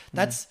that, right?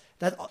 That's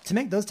to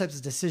make those types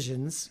of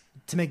decisions,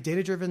 to make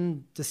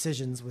data-driven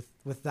decisions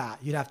with that,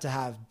 you'd have to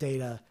have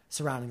data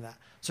surrounding that.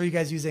 So are you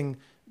guys using,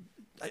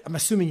 I'm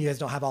assuming you guys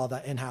don't have all of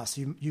that in-house.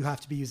 You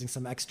have to be using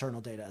some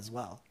external data as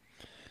well.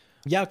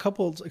 Yeah, a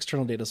couple of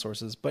external data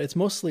sources, but it's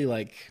mostly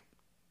like,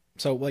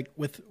 so like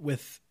with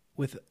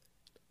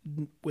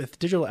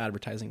digital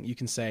advertising, you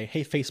can say,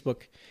 hey,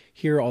 Facebook,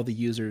 here are all the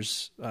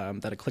users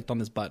that have clicked on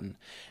this button.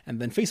 And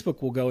then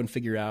Facebook will go and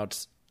figure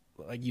out,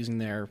 like using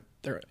their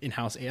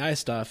in-house AI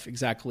stuff,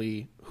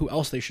 exactly who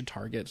else they should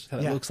target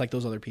that looks like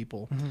those other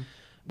people. Mm-hmm.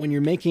 When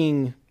you're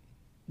making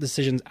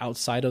decisions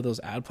outside of those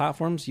ad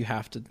platforms, you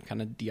have to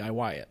kind of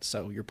DIY it.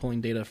 So you're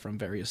pulling data from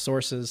various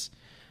sources.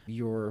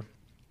 You're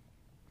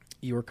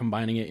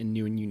combining it in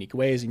new and unique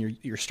ways, and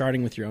you're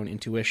starting with your own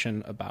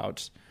intuition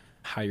about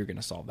how you're going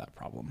to solve that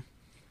problem.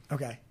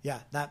 Okay. Yeah,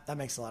 that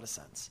makes a lot of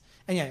sense.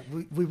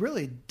 And we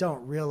really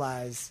don't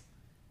realize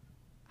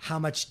how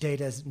much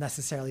data is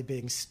necessarily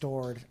being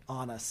stored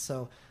on us.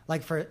 So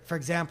like for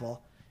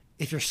example,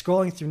 if you're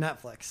scrolling through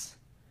Netflix,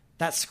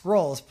 that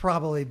scroll is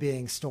probably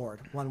being stored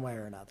one way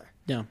or another.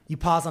 Yeah. You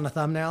pause on a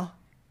thumbnail,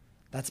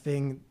 that's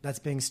being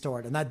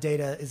stored, and that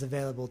data is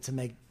available to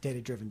make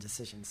data-driven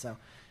decisions. So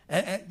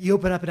you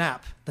open up an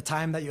app, the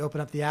time that you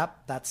open up the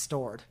app, that's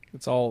stored.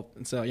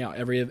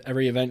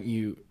 Every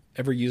event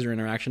every user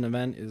interaction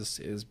event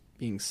is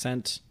being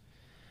sent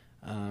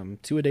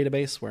to a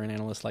database where an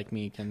analyst like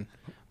me can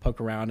poke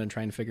around and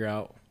try and figure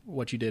out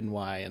what you did and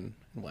why and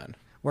when.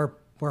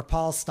 Where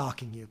Paul's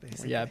stalking you,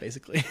 basically. Yeah,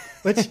 basically.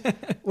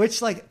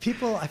 which like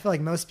people, I feel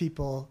like most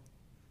people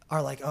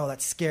are like, oh,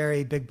 that's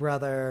scary, Big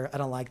Brother, I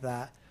don't like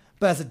that.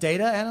 But as a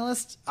data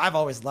analyst, I've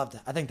always loved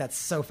it. I think that's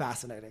so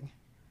fascinating.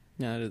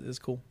 Yeah, it is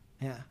cool.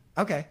 Yeah.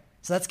 Okay.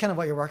 So that's kind of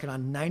what you're working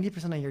on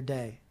 90% of your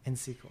day in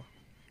SQL.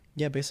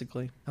 Yeah,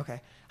 basically.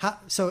 Okay.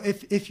 So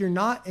if you're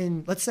not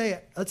in, let's say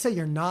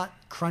you're not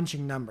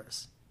crunching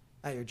numbers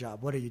at your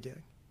job, what are you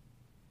doing?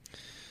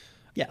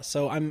 Yeah,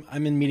 so I'm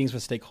in meetings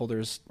with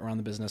stakeholders around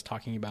the business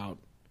talking about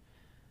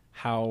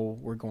how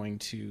we're going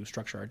to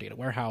structure our data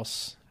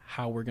warehouse,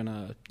 how we're going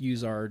to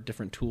use our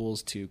different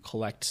tools to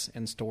collect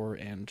and store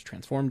and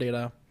transform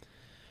data.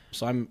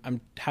 So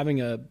I'm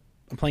playing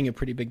a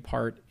pretty big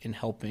part in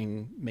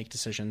helping make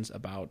decisions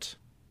about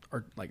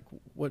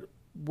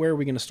where are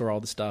we going to store all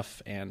the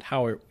stuff, and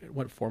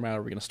what format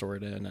are we going to store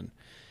it in,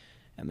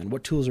 and then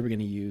what tools are we going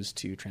to use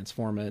to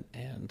transform it,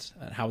 and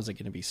how is it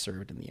going to be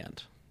served in the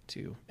end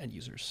to end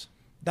users.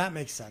 That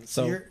makes sense.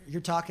 So you're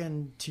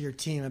talking to your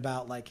team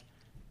about like,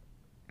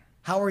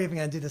 how are we even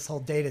going to do this whole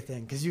data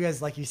thing? Because you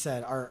guys, like you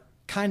said, are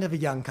kind of a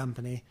young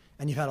company,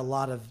 and you've had a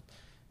lot of,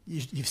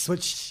 you've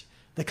switched,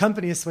 the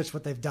company has switched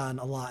what they've done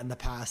a lot in the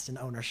past, and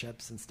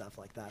ownerships and stuff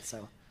like that.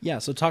 So yeah,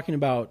 so talking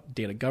about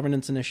data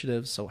governance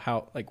initiatives, so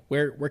how, like,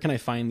 where can I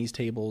find these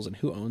tables and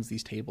who owns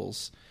these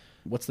tables?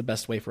 What's the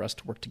best way for us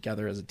to work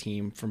together as a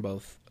team from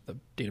both the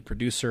data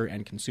producer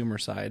and consumer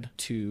side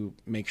to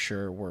make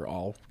sure we're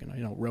all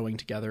rowing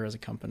together as a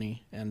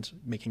company and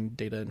making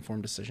data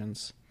informed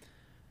decisions?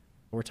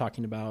 We're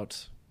talking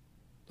about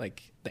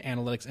like the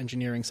analytics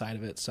engineering side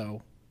of it.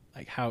 So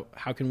like how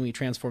can we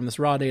transform this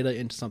raw data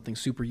into something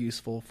super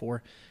useful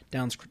for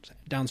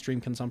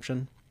downstream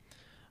consumption?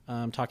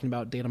 Talking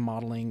about data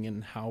modeling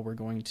and how we're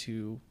going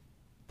to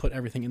put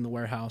everything in the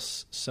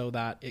warehouse so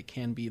that it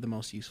can be the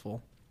most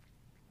useful.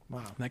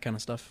 Wow. That kind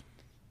of stuff.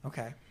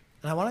 Okay.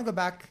 And I want to go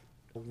back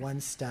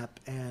one step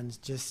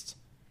and just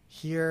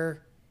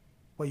hear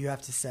what you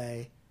have to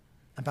say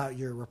about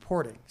your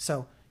reporting.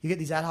 So you get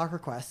these ad hoc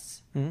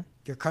requests. Mm-hmm.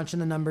 You're crunching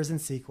the numbers in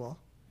SQL.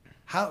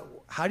 How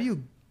do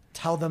you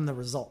tell them the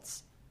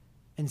results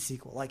in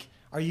SQL? Like,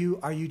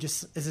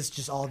 is this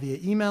just all via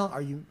email?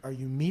 Are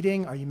you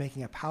meeting? Are you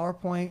making a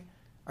PowerPoint?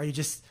 Are you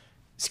just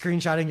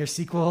screenshotting your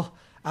SQL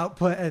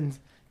output and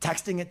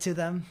texting it to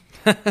them?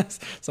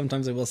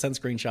 Sometimes I will send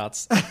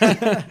screenshots.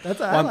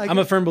 I'm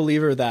a firm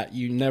believer that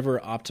you never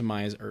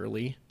optimize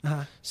early.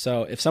 Uh-huh.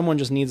 So if someone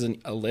just needs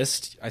a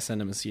list, I send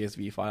them a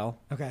CSV file.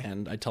 Okay.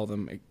 And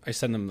I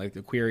send them like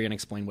the query and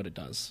explain what it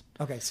does.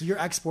 Okay. So you're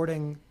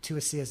exporting to a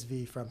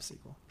CSV from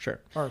SQL. Sure.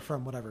 Or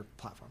from whatever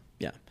platform.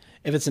 Yeah.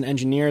 If it's an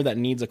engineer that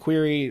needs a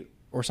query,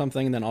 or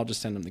something, then I'll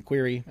just send them the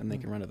query and they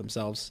can run it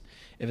themselves.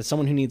 If it's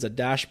someone who needs a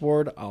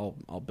dashboard,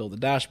 I'll build a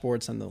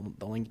dashboard, send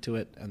the link to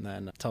it, and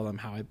then tell them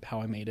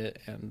how I made it.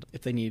 And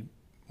if they need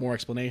more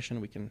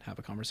explanation, we can have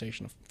a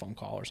conversation, a phone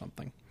call or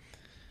something.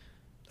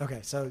 Okay,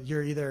 so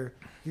you're either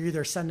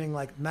sending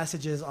like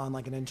messages on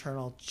like an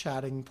internal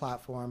chatting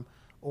platform,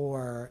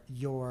 or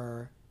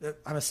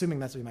I'm assuming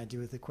that's what you might do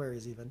with the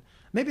queries even.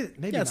 Maybe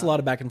yeah, it's a lot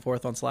of back and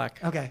forth on Slack.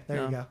 Okay,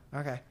 there you go.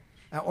 Okay.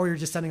 Or you're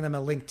just sending them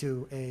a link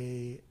to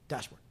a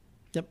dashboard.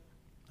 Yep.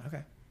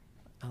 Okay.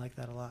 I like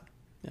that a lot.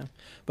 Yeah.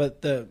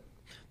 But the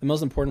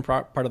most important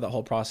part of that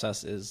whole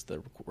process is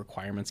the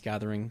requirements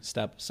gathering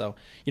step. So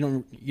you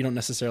don't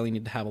necessarily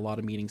need to have a lot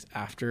of meetings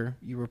after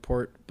you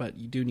report, but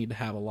you do need to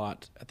have a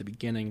lot at the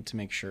beginning to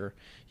make sure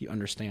you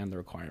understand the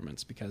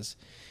requirements. Because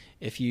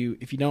if you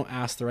don't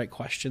ask the right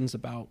questions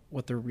about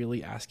what they're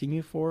really asking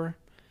you for,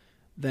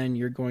 then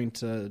you're going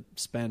to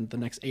spend the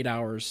next 8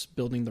 hours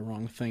building the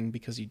wrong thing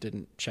because you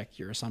didn't check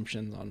your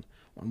assumptions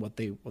on what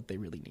they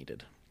really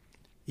needed.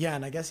 Yeah,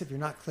 and I guess if you're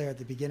not clear at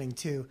the beginning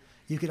too,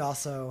 you could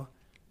also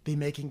be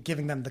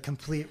giving them the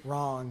complete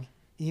wrong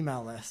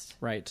email list.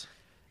 Right.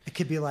 It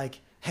could be like,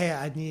 hey,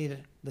 I need,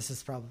 this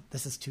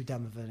is too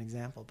dumb of an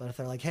example, but if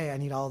they're like, hey, I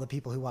need all the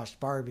people who watched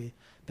Barbie,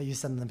 but you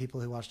send them the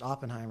people who watched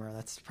Oppenheimer,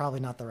 that's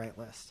probably not the right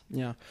list.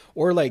 Yeah.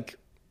 Or like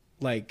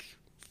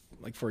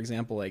for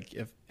example, like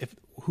if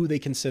who they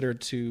consider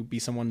to be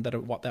someone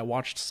that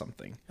watched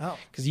something. Oh.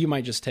 Because you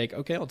might just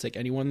I'll take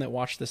anyone that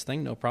watched this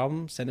thing, no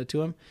problem, send it to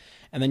them.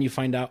 And then you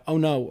find out, oh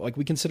no, like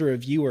we consider a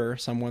viewer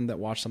someone that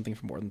watched something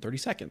for more than 30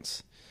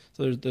 seconds.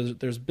 So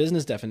there's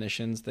business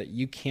definitions that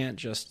you can't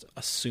just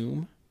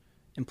assume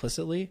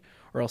implicitly,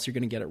 or else you're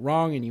going to get it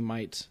wrong and you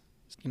might,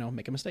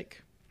 make a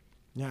mistake.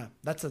 Yeah,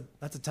 that's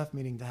a tough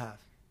meeting to have.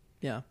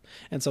 Yeah.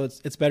 And so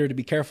it's better to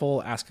be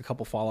careful, ask a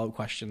couple follow-up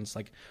questions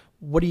like,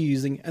 what are you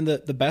using? And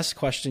the best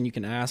question you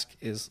can ask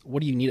is,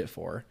 what do you need it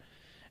for?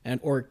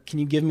 Or can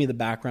you give me the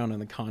background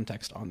and the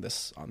context on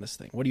this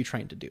thing? What are you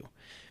trying to do?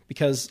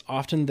 Because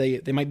often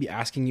they might be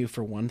asking you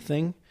for one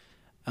thing,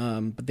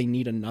 but they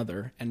need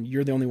another. And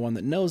you're the only one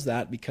that knows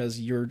that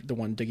because you're the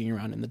one digging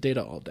around in the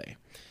data all day.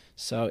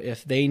 So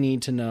if they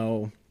need to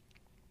know,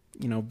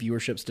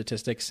 viewership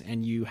statistics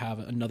and you have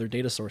another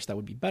data source that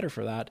would be better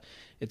for that,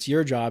 it's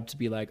your job to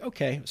be like,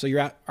 okay,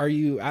 so are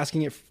you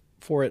asking it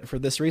for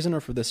this reason or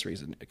for this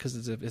reason?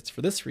 Because if it's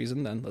for this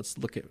reason, then let's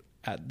look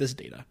at this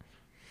data.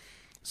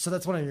 So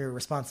that's one of your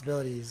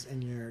responsibilities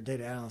in your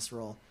data analyst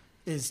role,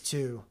 is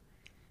to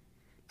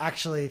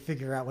actually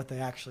figure out what they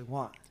actually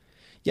want.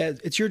 Yeah,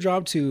 it's your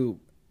job to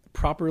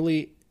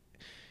properly,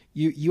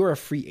 you are a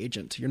free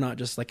agent. You're not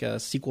just like a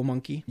SQL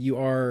monkey.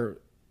 Your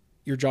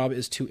job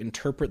is to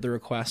interpret the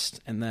request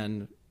and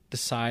then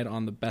decide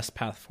on the best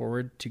path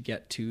forward to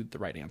get to the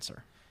right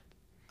answer.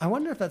 I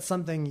wonder if that's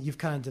something you've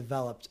kind of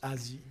developed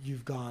as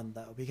you've gone,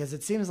 though, because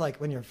it seems like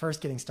when you're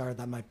first getting started,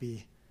 that might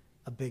be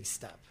a big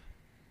step.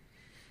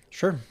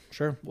 Sure.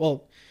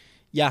 Well,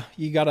 yeah,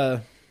 you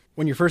gotta,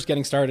 when you're first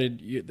getting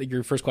started,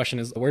 your first question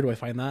is, where do I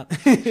find that?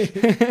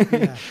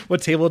 Yeah.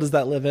 What table does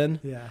that live in?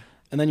 Yeah.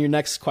 And then your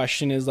next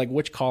question is like,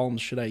 which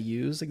columns should I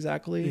use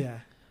exactly? Yeah.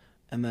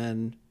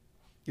 But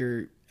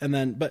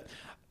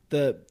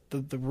the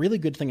really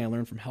good thing I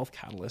learned from Health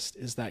Catalyst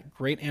is that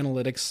great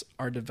analytics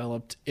are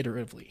developed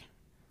iteratively.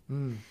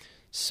 Mm.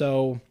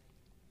 So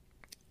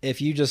if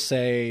you just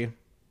say,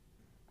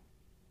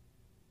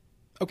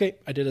 okay,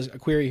 I did a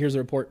query, here's a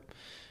report,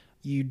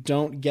 you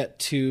don't get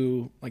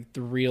to like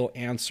the real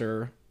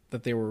answer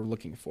that they were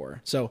looking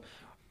for. So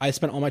I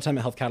spent all my time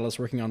at Health Catalyst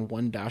working on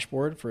one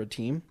dashboard for a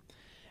team,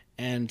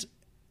 and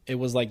it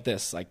was like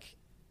this, like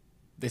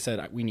they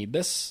said, we need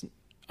this,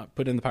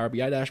 put in the Power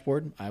BI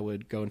dashboard. I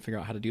would go and figure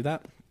out how to do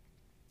that,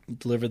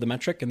 deliver the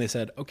metric, and they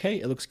said, okay,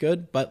 it looks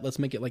good, but let's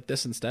make it like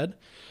this instead.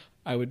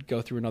 I would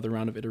go through another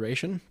round of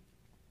iteration.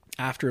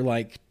 After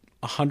like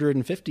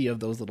 150 of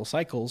those little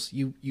cycles,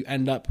 you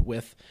end up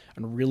with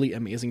a really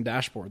amazing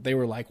dashboard. They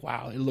were like,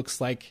 wow, it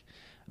looks like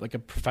a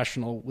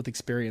professional with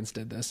experience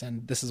did this.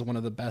 And this is one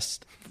of the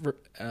best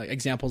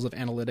examples of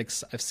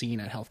analytics I've seen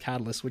at Health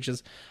Catalyst, which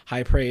is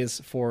high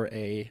praise for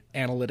a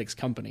analytics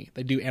company.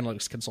 They do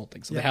analytics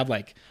consulting. So They have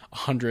like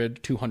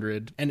 100,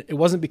 200. And it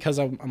wasn't because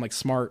I'm like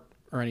smart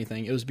or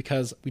anything. It was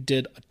because we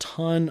did a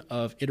ton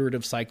of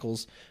iterative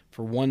cycles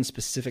for one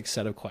specific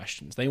set of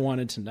questions. They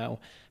wanted to know,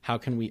 how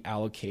can we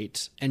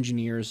allocate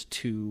engineers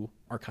to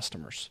our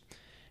customers?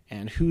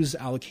 And who's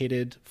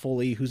allocated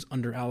fully, who's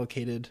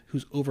under-allocated,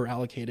 who's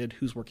over-allocated,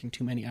 who's working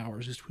too many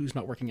hours, who's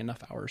not working enough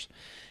hours.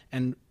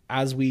 And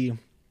as we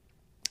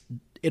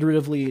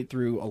iteratively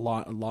through a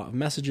lot of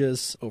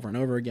messages over and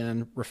over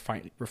again,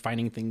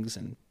 refining things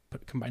and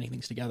combining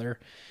things together,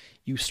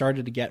 you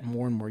started to get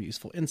more and more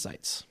useful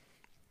insights.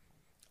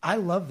 I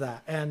love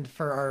that. And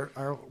for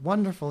our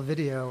wonderful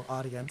video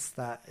audience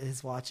that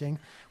is watching,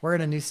 we're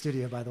in a new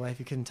studio, by the way. If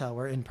you couldn't tell,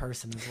 we're in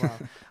person as well.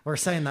 We're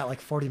saying that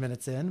like 40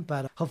 minutes in,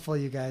 but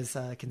hopefully you guys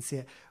can see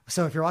it.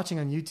 So if you're watching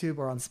on YouTube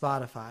or on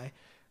Spotify,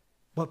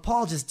 what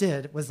Paul just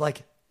did was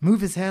like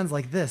move his hands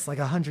like this, like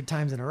 100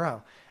 times in a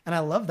row. And I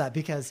love that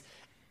because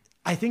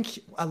I think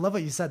I love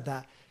what you said,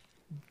 that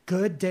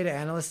good data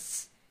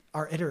analysts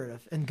are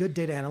iterative, and good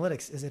data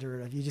analytics is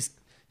iterative.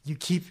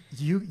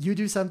 You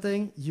do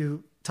something,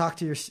 you talk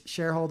to your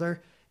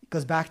shareholder, it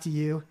goes back to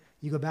you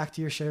go back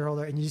to your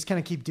shareholder, and you just kind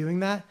of keep doing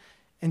that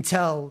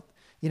until,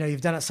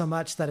 you've done it so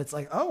much that it's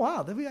like, oh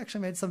wow, then we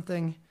actually made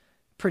something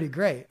pretty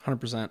great.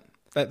 100%.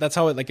 That's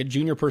how like a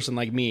junior person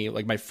like me,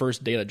 like my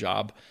first data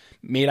job,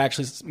 made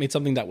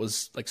something that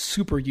was like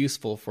super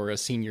useful for a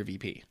senior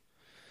VP.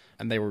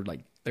 And they were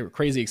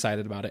crazy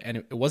excited about it. And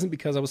it wasn't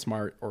because I was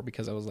smart or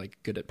because I was like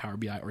good at Power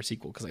BI or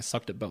SQL, because I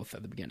sucked at both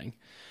at the beginning.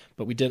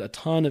 But we did a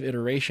ton of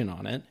iteration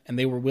on it, and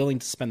they were willing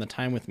to spend the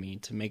time with me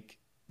to make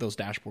those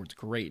dashboards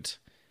great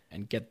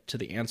and get to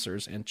the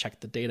answers and check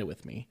the data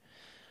with me.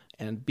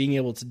 And being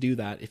able to do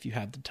that, if you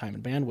have the time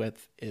and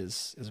bandwidth,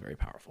 is very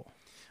powerful.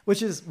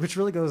 Which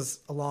really goes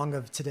along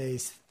of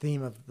today's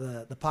theme of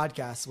the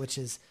podcast, which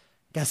is,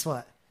 guess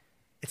what?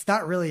 It's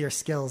not really your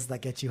skills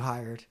that get you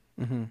hired.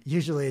 Mm-hmm.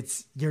 Usually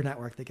it's your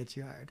network that gets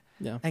you hired.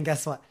 Yeah. And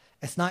guess what?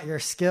 It's not your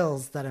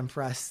skills that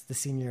impress the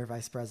senior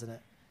vice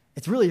president.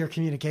 It's really your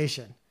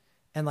communication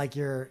and like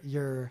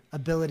your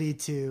ability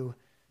to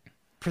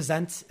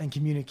present and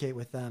communicate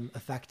with them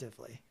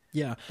effectively.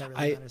 Yeah, that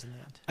really matters in the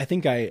end. I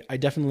think I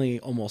definitely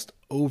almost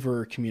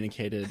over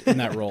communicated in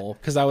that role,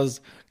 because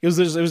it was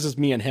just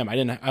me and him.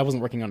 I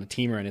wasn't working on a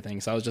team or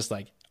anything, so I was just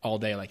like all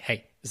day like,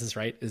 hey, is this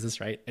right? Is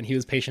this right? And he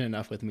was patient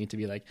enough with me to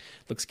be like,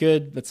 looks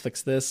good, let's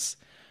fix this.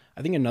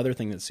 I think another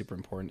thing that's super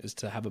important is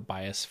to have a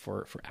bias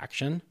for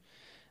action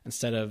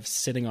instead of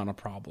sitting on a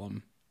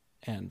problem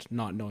and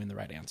not knowing the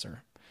right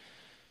answer.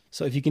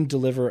 So if you can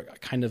deliver a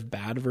kind of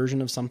bad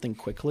version of something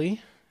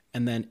quickly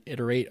and then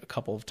iterate a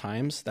couple of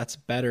times, that's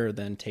better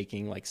than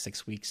taking like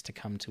 6 weeks to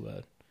come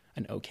to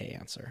an okay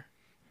answer.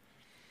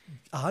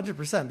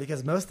 100%,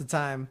 because most of the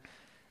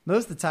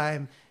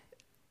time,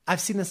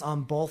 I've seen this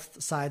on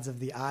both sides of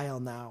the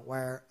aisle now,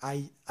 where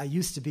I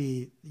used to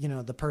be,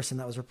 the person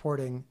that was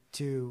reporting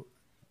to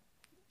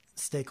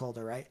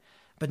stakeholder, right?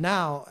 But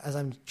now as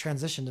I'm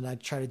transitioned and I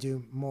try to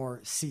do more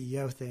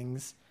CEO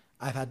things,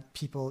 I've had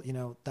people,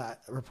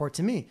 that report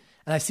to me,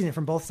 and I've seen it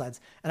from both sides.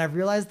 And I've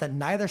realized that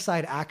neither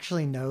side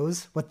actually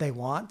knows what they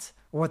want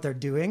or what they're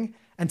doing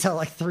until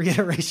like 3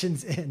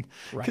 iterations in.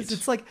 Right.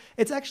 Because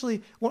it's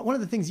actually one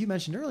of the things you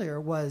mentioned earlier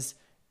was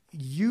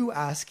you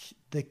ask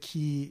the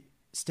key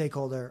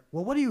stakeholder,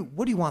 well, what do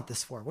you want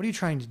this for? What are you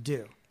trying to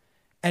do?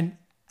 And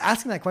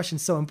asking that question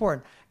is so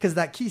important, because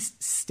that key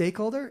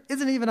stakeholder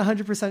isn't even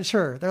 100%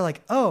 sure. They're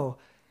like, oh,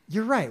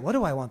 you're right. What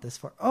do I want this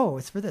for? Oh,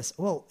 it's for this.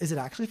 Well, is it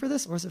actually for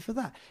this or is it for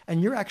that?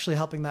 And you're actually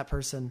helping that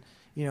person,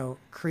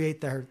 create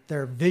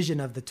their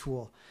vision of the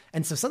tool.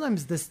 And so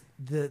sometimes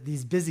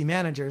these busy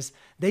managers,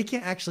 they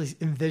can't actually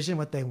envision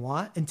what they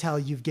want until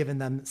you've given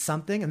them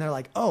something and they're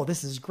like, oh,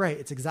 this is great.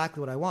 It's exactly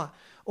what I want.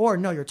 Or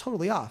no, you're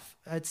totally off.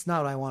 It's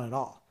not what I want at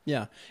all.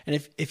 Yeah. And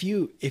if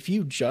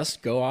you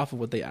just go off of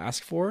what they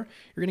ask for,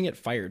 you're going to get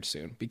fired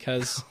soon,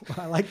 because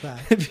I like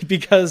that.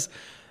 Because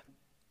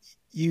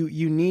you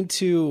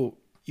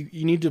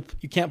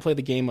can't play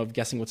the game of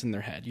guessing what's in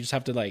their head. You just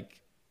have to like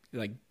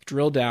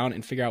drill down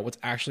and figure out what's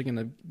actually going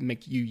to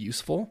make you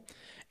useful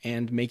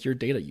and make your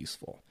data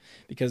useful.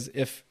 Because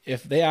if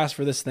they ask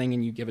for this thing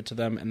and you give it to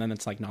them and then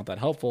it's like not that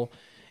helpful,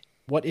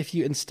 what if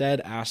you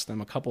instead ask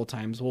them a couple of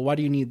times, well, why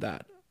do you need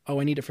that? Oh,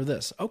 I need it for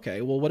this.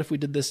 Okay, well, what if we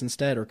did this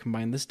instead or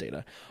combine this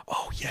data?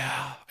 Oh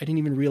yeah, I didn't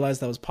even realize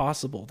that was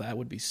possible. That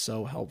would be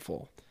so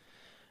helpful.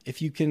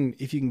 If you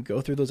can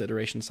go through those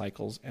iteration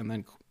cycles and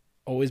then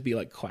always be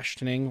like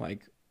questioning,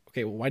 like,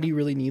 okay, well, why do you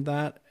really need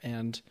that?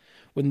 And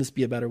wouldn't this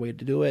be a better way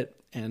to do it?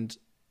 And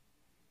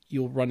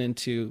you'll run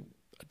into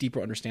a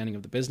deeper understanding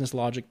of the business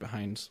logic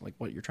behind like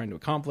what you're trying to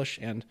accomplish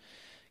and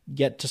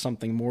get to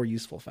something more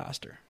useful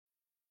faster.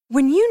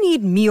 When you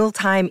need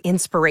mealtime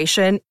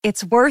inspiration,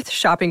 it's worth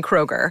shopping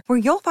Kroger, where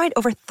you'll find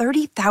over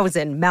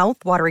 30,000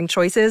 mouth-watering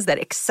choices that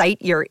excite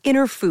your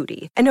inner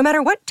foodie. And no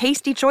matter what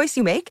tasty choice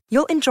you make,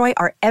 you'll enjoy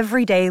our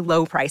everyday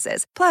low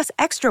prices, plus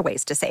extra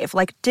ways to save,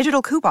 like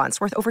digital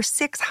coupons worth over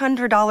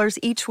 $600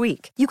 each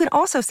week. You can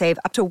also save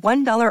up to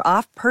 $1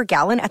 off per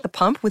gallon at the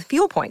pump with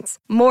fuel points.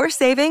 More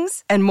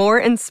savings and more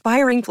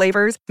inspiring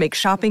flavors make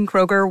shopping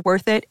Kroger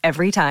worth it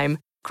every time.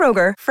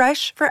 Kroger,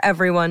 fresh for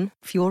everyone.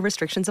 Fuel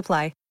restrictions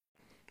apply.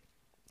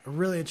 A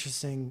really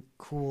interesting,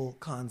 cool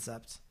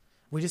concept.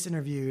 We just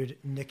interviewed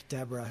Nick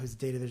Deborah, who's a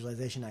data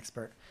visualization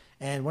expert.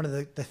 And one of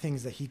the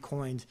things that he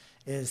coined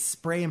is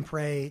spray and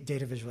pray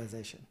data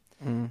visualization.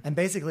 And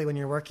basically when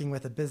you're working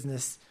with a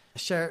business, I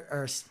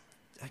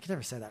can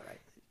never say that right.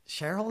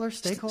 Shareholder,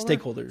 stakeholder?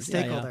 Stakeholders.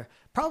 Stakeholder. Yeah.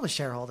 Probably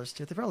shareholders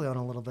too. They probably own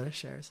a little bit of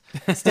shares.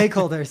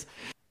 Stakeholders.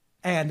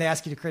 And they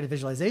ask you to create a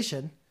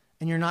visualization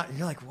and you're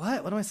like,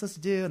 what? What am I supposed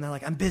to do? And they're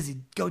like, I'm busy.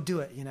 Go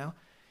do it.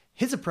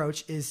 His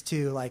approach is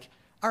to like,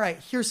 all right,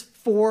 here's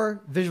 4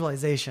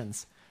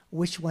 visualizations.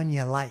 Which one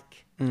you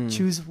like?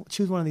 Choose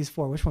one of these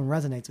 4. Which one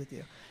resonates with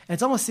you? And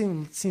it almost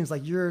seems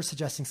like you're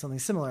suggesting something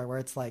similar, where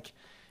it's like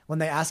when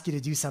they ask you to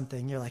do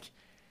something, you're like,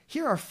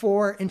 here are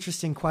 4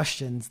 interesting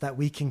questions that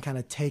we can kind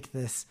of take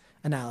this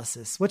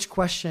analysis? Which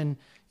question,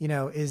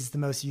 is the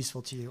most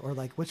useful to you, or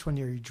like which one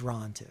are you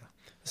drawn to?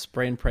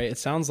 Spray and pray. It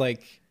sounds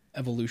like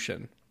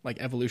evolution. Like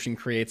evolution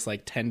creates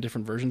like 10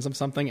 different versions of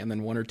something and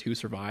then 1 or 2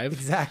 survive.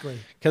 Exactly.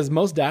 Because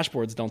most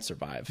dashboards don't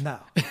survive. No.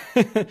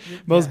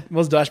 Most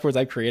dashboards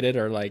I've created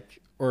are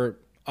like, or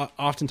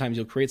oftentimes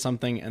you'll create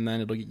something and then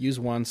it'll get used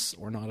once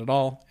or not at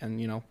all.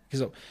 And,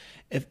 so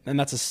and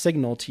that's a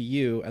signal to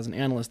you as an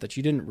analyst that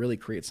you didn't really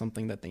create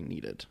something that they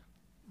needed.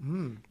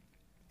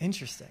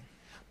 Interesting.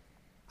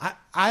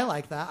 I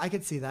like that. I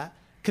could see that.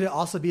 Could it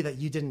also be that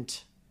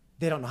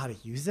they don't know how to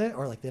use it,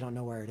 or like they don't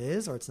know where it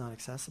is, or it's not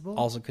accessible?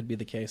 Also could be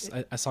the case.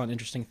 I saw an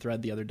interesting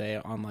thread the other day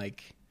on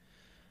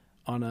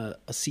a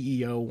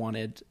CEO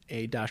wanted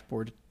a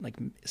dashboard like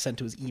sent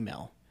to his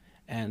email.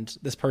 And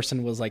this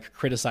person was like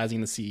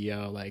criticizing the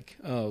CEO, like,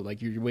 oh,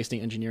 like you're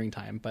wasting engineering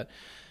time. But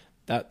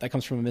that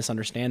comes from a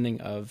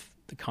misunderstanding of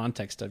the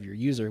context of your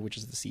user, which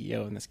is the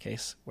CEO in this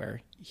case,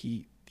 where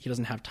he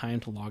doesn't have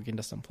time to log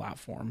into some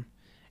platform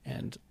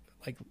and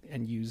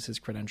use his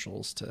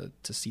credentials to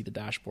see the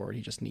dashboard.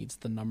 He just needs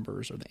the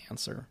numbers or the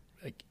answer,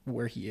 like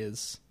where he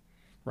is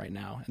right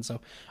now. And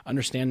so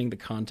understanding the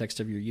context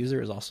of your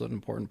user is also an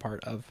important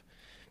part of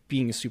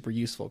being super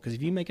useful. Because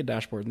if you make a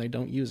dashboard and they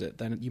don't use it,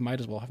 then you might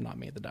as well have not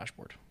made the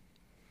dashboard.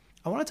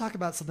 I want to talk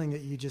about something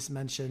that you just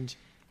mentioned,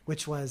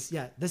 which was,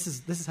 this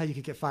is how you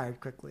could get fired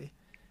quickly.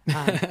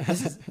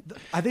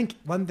 I think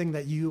one thing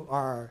that you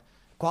are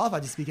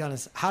qualified to speak on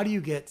is how do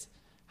you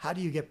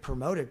get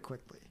promoted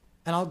quickly?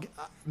 And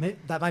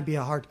that might be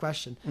a hard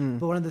question,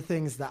 but one of the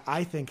things that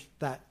I think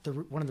that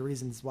one of the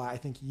reasons why I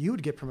think you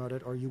would get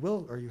promoted, or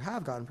you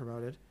have gotten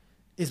promoted,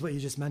 is what you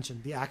just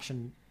mentioned: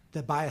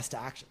 the bias to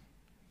action.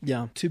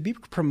 Yeah, to be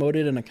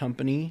promoted in a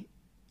company,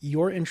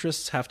 your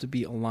interests have to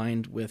be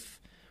aligned with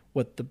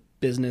what the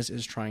business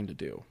is trying to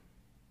do.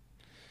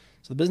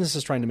 So the business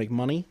is trying to make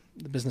money.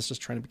 The business is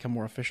trying to become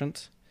more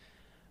efficient,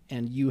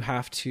 and you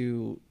have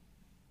to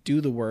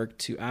do the work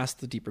to ask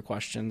the deeper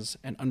questions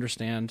and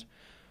understand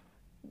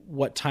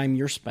what time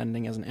you're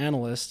spending as an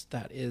analyst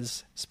that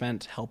is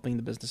spent helping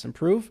the business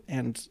improve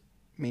and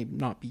may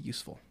not be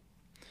useful.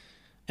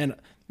 And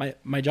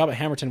my job at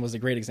Hammerton was a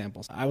great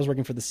example. I was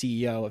working for the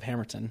CEO of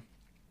Hammerton,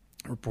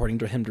 reporting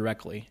to him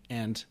directly,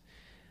 and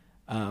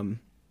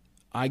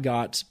I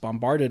got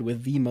bombarded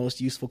with the most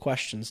useful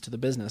questions to the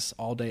business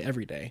all day,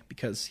 every day,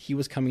 because he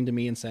was coming to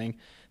me and saying,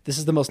 this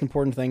is the most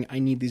important thing. I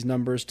need these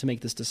numbers to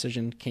make this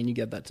decision. Can you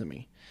get that to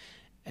me?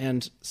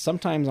 And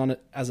sometimes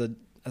as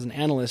an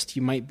analyst,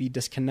 you might be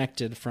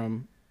disconnected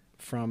from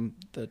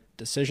the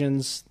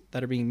decisions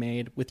that are being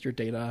made with your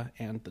data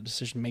and the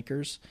decision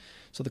makers.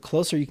 So the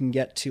closer you can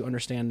get to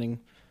understanding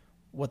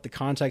what the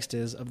context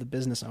is of the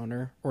business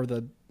owner or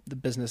the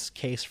business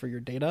case for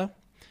your data,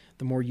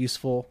 the more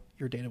useful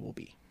your data will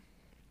be.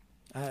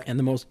 And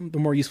the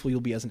more useful you'll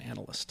be as an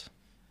analyst.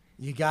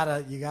 You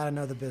gotta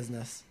know the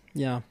business.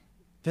 Yeah.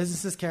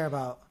 Businesses care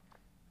about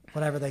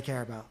whatever they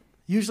care about.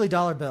 Usually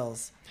dollar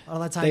bills. A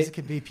lot of times it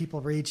could be people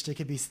reached, it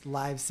could be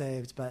lives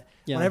saved, but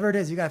whatever it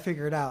is, you got to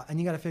figure it out. And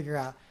you got to figure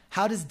out,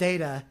 how does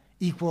data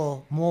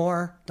equal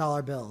more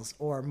dollar bills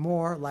or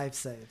more lives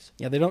saved?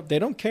 Yeah, they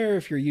don't care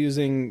if you're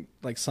using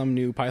like some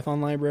new Python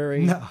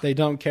library. No. They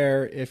don't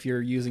care if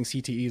you're using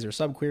CTEs or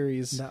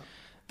subqueries. No.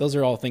 Those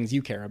are all things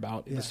you care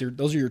about. Yeah.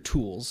 Those are your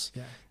tools.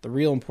 Yeah. The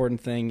real important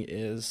thing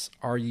is,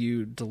 are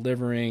you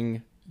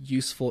delivering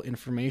useful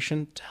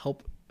information to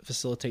help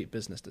facilitate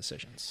business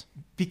decisions?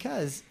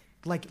 Because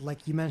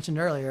like you mentioned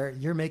earlier,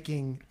 you're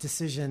making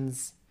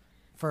decisions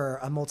for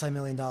a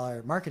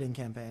multi-million-dollar marketing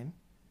campaign.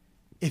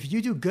 If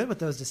you do good with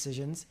those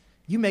decisions,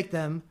 you make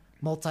them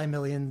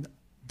multi-million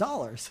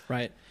dollars.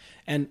 Right.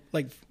 And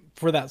like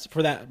for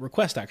that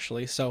request,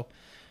 actually, so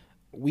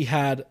we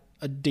had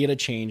a data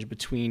change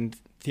between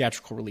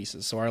theatrical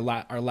releases. So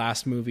our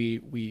last movie,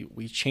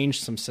 we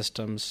changed some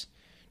systems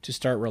to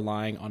start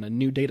relying on a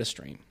new data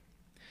stream.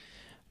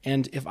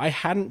 And if I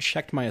hadn't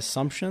checked my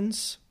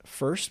assumptions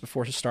first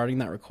before starting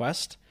that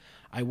request,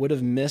 I would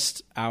have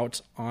missed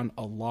out on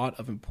a lot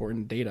of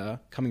important data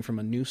coming from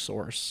a new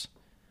source.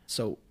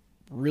 So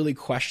really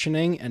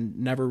questioning and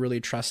never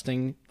really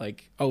trusting,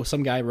 like, oh,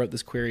 some guy wrote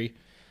this query,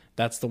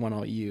 that's the one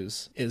I'll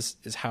use, is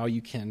how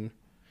you can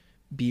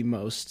be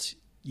most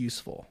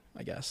useful,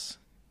 I guess.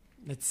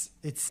 It's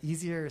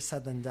easier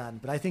said than done,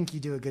 but I think you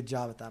do a good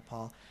job at that,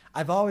 Paul.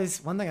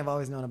 One thing I've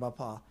always known about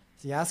Paul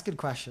is he asks good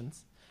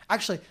questions.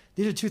 Actually,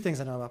 these are two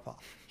things I know about Paul.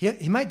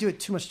 He might do it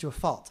too much to a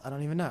fault. I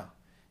don't even know.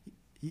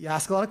 You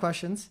ask a lot of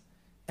questions,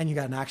 and you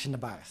got an action to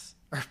bias.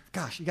 Or,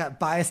 gosh, you got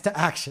bias to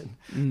action.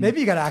 Maybe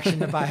you got action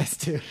to bias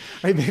too.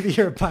 Or maybe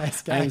you're a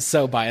biased guy. I'm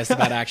so biased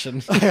about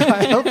action.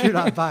 I hope you're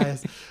not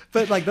biased.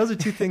 But like, those are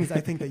two things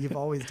I think that you've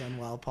always done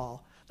well,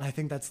 Paul. And I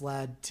think that's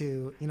led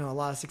to, a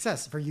lot of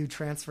success for you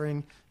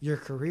transferring your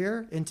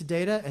career into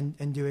data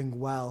and doing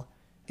well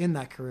in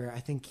that career. I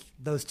think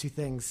those two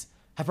things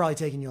have probably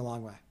taken you a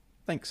long way.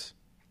 Thanks.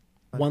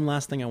 One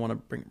last thing I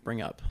want to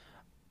bring up.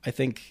 I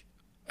think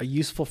a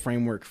useful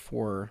framework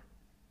for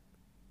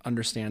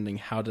understanding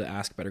how to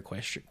ask better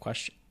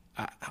questions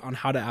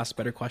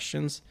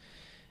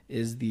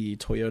is the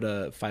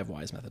Toyota 5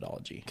 Whys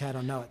methodology. Okay, I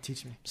don't know it.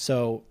 Teach me.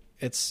 So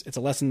it's a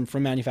lesson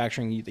from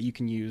manufacturing that you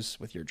can use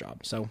with your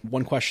job. So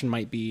one question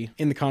might be,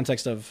 in the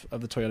context of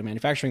the Toyota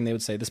manufacturing, they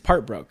would say this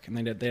part broke. And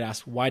they'd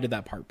ask, why did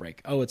that part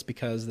break? Oh, it's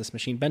because this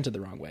machine bended the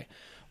wrong way.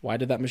 Why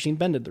did that machine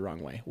bended the wrong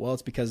way? Well,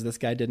 it's because this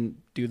guy didn't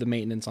do the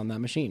maintenance on that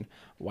machine.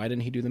 Why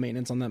didn't he do the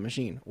maintenance on that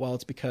machine? Well,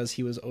 it's because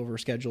he was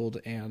overscheduled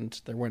and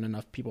there weren't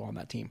enough people on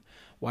that team.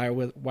 Why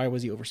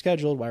was he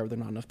overscheduled? Why were there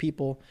not enough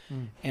people?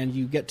 And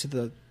you get to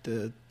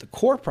the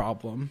core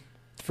problem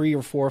 3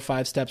 or 4 or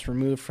 5 steps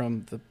removed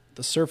from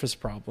the surface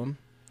problem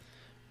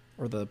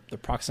or the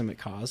proximate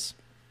cause,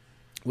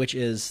 which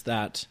is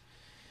that,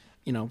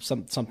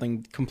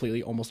 something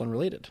completely almost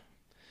unrelated.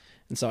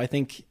 And so I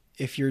think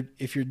if you're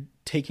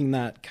taking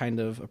that kind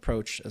of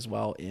approach as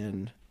well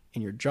in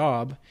your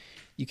job,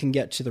 you can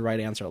get to the right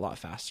answer a lot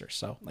faster.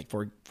 So like,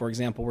 for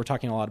example, we're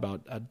talking a lot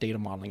about data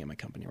modeling at my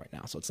company right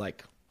now. So it's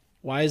like,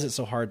 why is it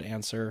so hard to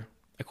answer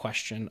a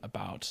question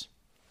about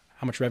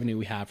how much revenue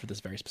we have for this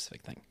very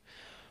specific thing?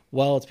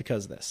 Well, it's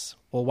because of this.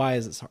 Well, why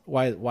is it?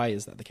 Why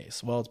is that the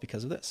case? Well, it's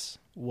because of this.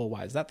 Well,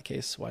 why is that the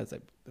case? Why is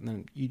that? And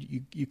then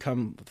you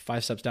come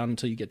 5 steps down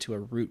until you get to a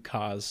root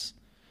cause.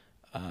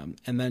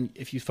 And then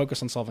if you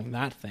focus on solving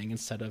that thing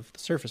instead of the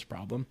surface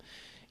problem,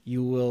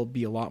 you will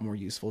be a lot more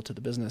useful to the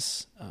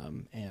business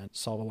and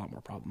solve a lot more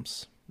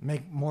problems.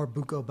 Make more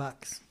buco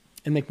bucks.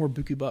 And make more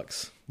buku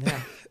bucks.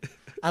 Yeah.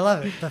 I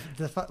love it.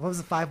 What was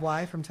the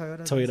 5Y from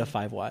Toyota? Toyota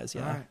 5 Whys,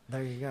 yeah. All right,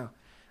 there you go.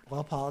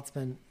 Well, Paul, it's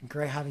been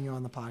great having you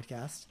on the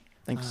podcast.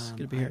 Thanks.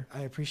 Good to be here.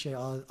 I appreciate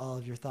all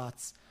of your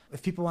thoughts.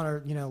 If people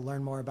want to,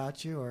 learn more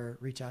about you or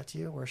reach out to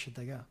you, where should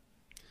they go?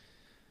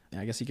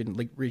 Yeah, I guess you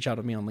can reach out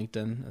to me on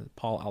LinkedIn,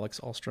 Paul Alex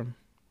Ahlstrom.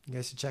 You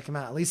guys should check him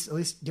out. At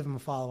least give him a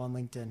follow on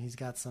LinkedIn. He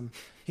got some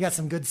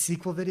good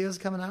SQL videos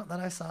coming out that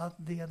I saw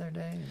the other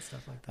day and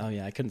stuff like that. Oh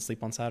yeah, I couldn't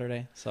sleep on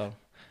Saturday, so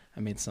I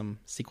made some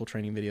SQL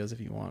training videos if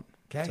you want.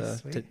 Okay,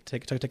 sweet.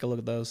 Take a look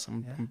at those.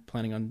 I'm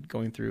planning on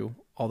going through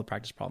all the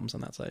practice problems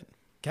on that site.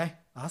 Okay,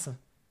 awesome.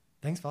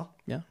 Thanks, Paul.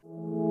 Yeah.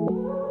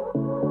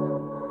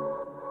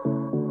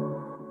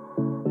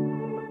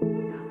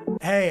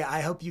 Hey,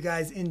 I hope you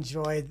guys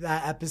enjoyed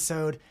that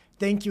episode.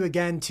 Thank you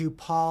again to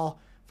Paul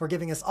for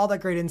giving us all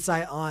that great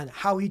insight on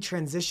how he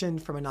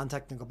transitioned from a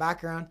non-technical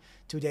background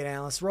to a data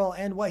analyst role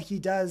and what he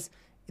does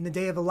in the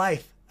day of a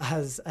life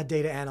as a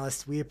data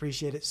analyst. We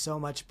appreciate it so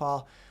much,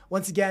 Paul.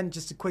 Once again,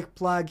 just a quick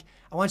plug.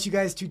 I want you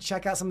guys to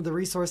check out some of the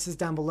resources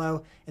down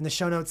below in the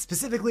show notes,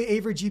 specifically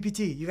Avery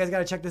GPT. You guys got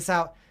to check this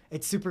out.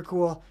 It's super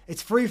cool.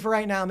 It's free for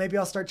right now. Maybe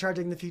I'll start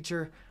charging in the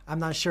future. I'm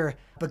not sure,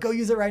 but go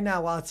use it right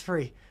now while it's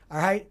free. All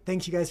right.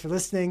 Thank you guys for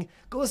listening.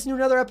 Go listen to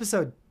another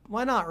episode.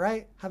 Why not,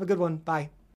 right? Have a good one. Bye.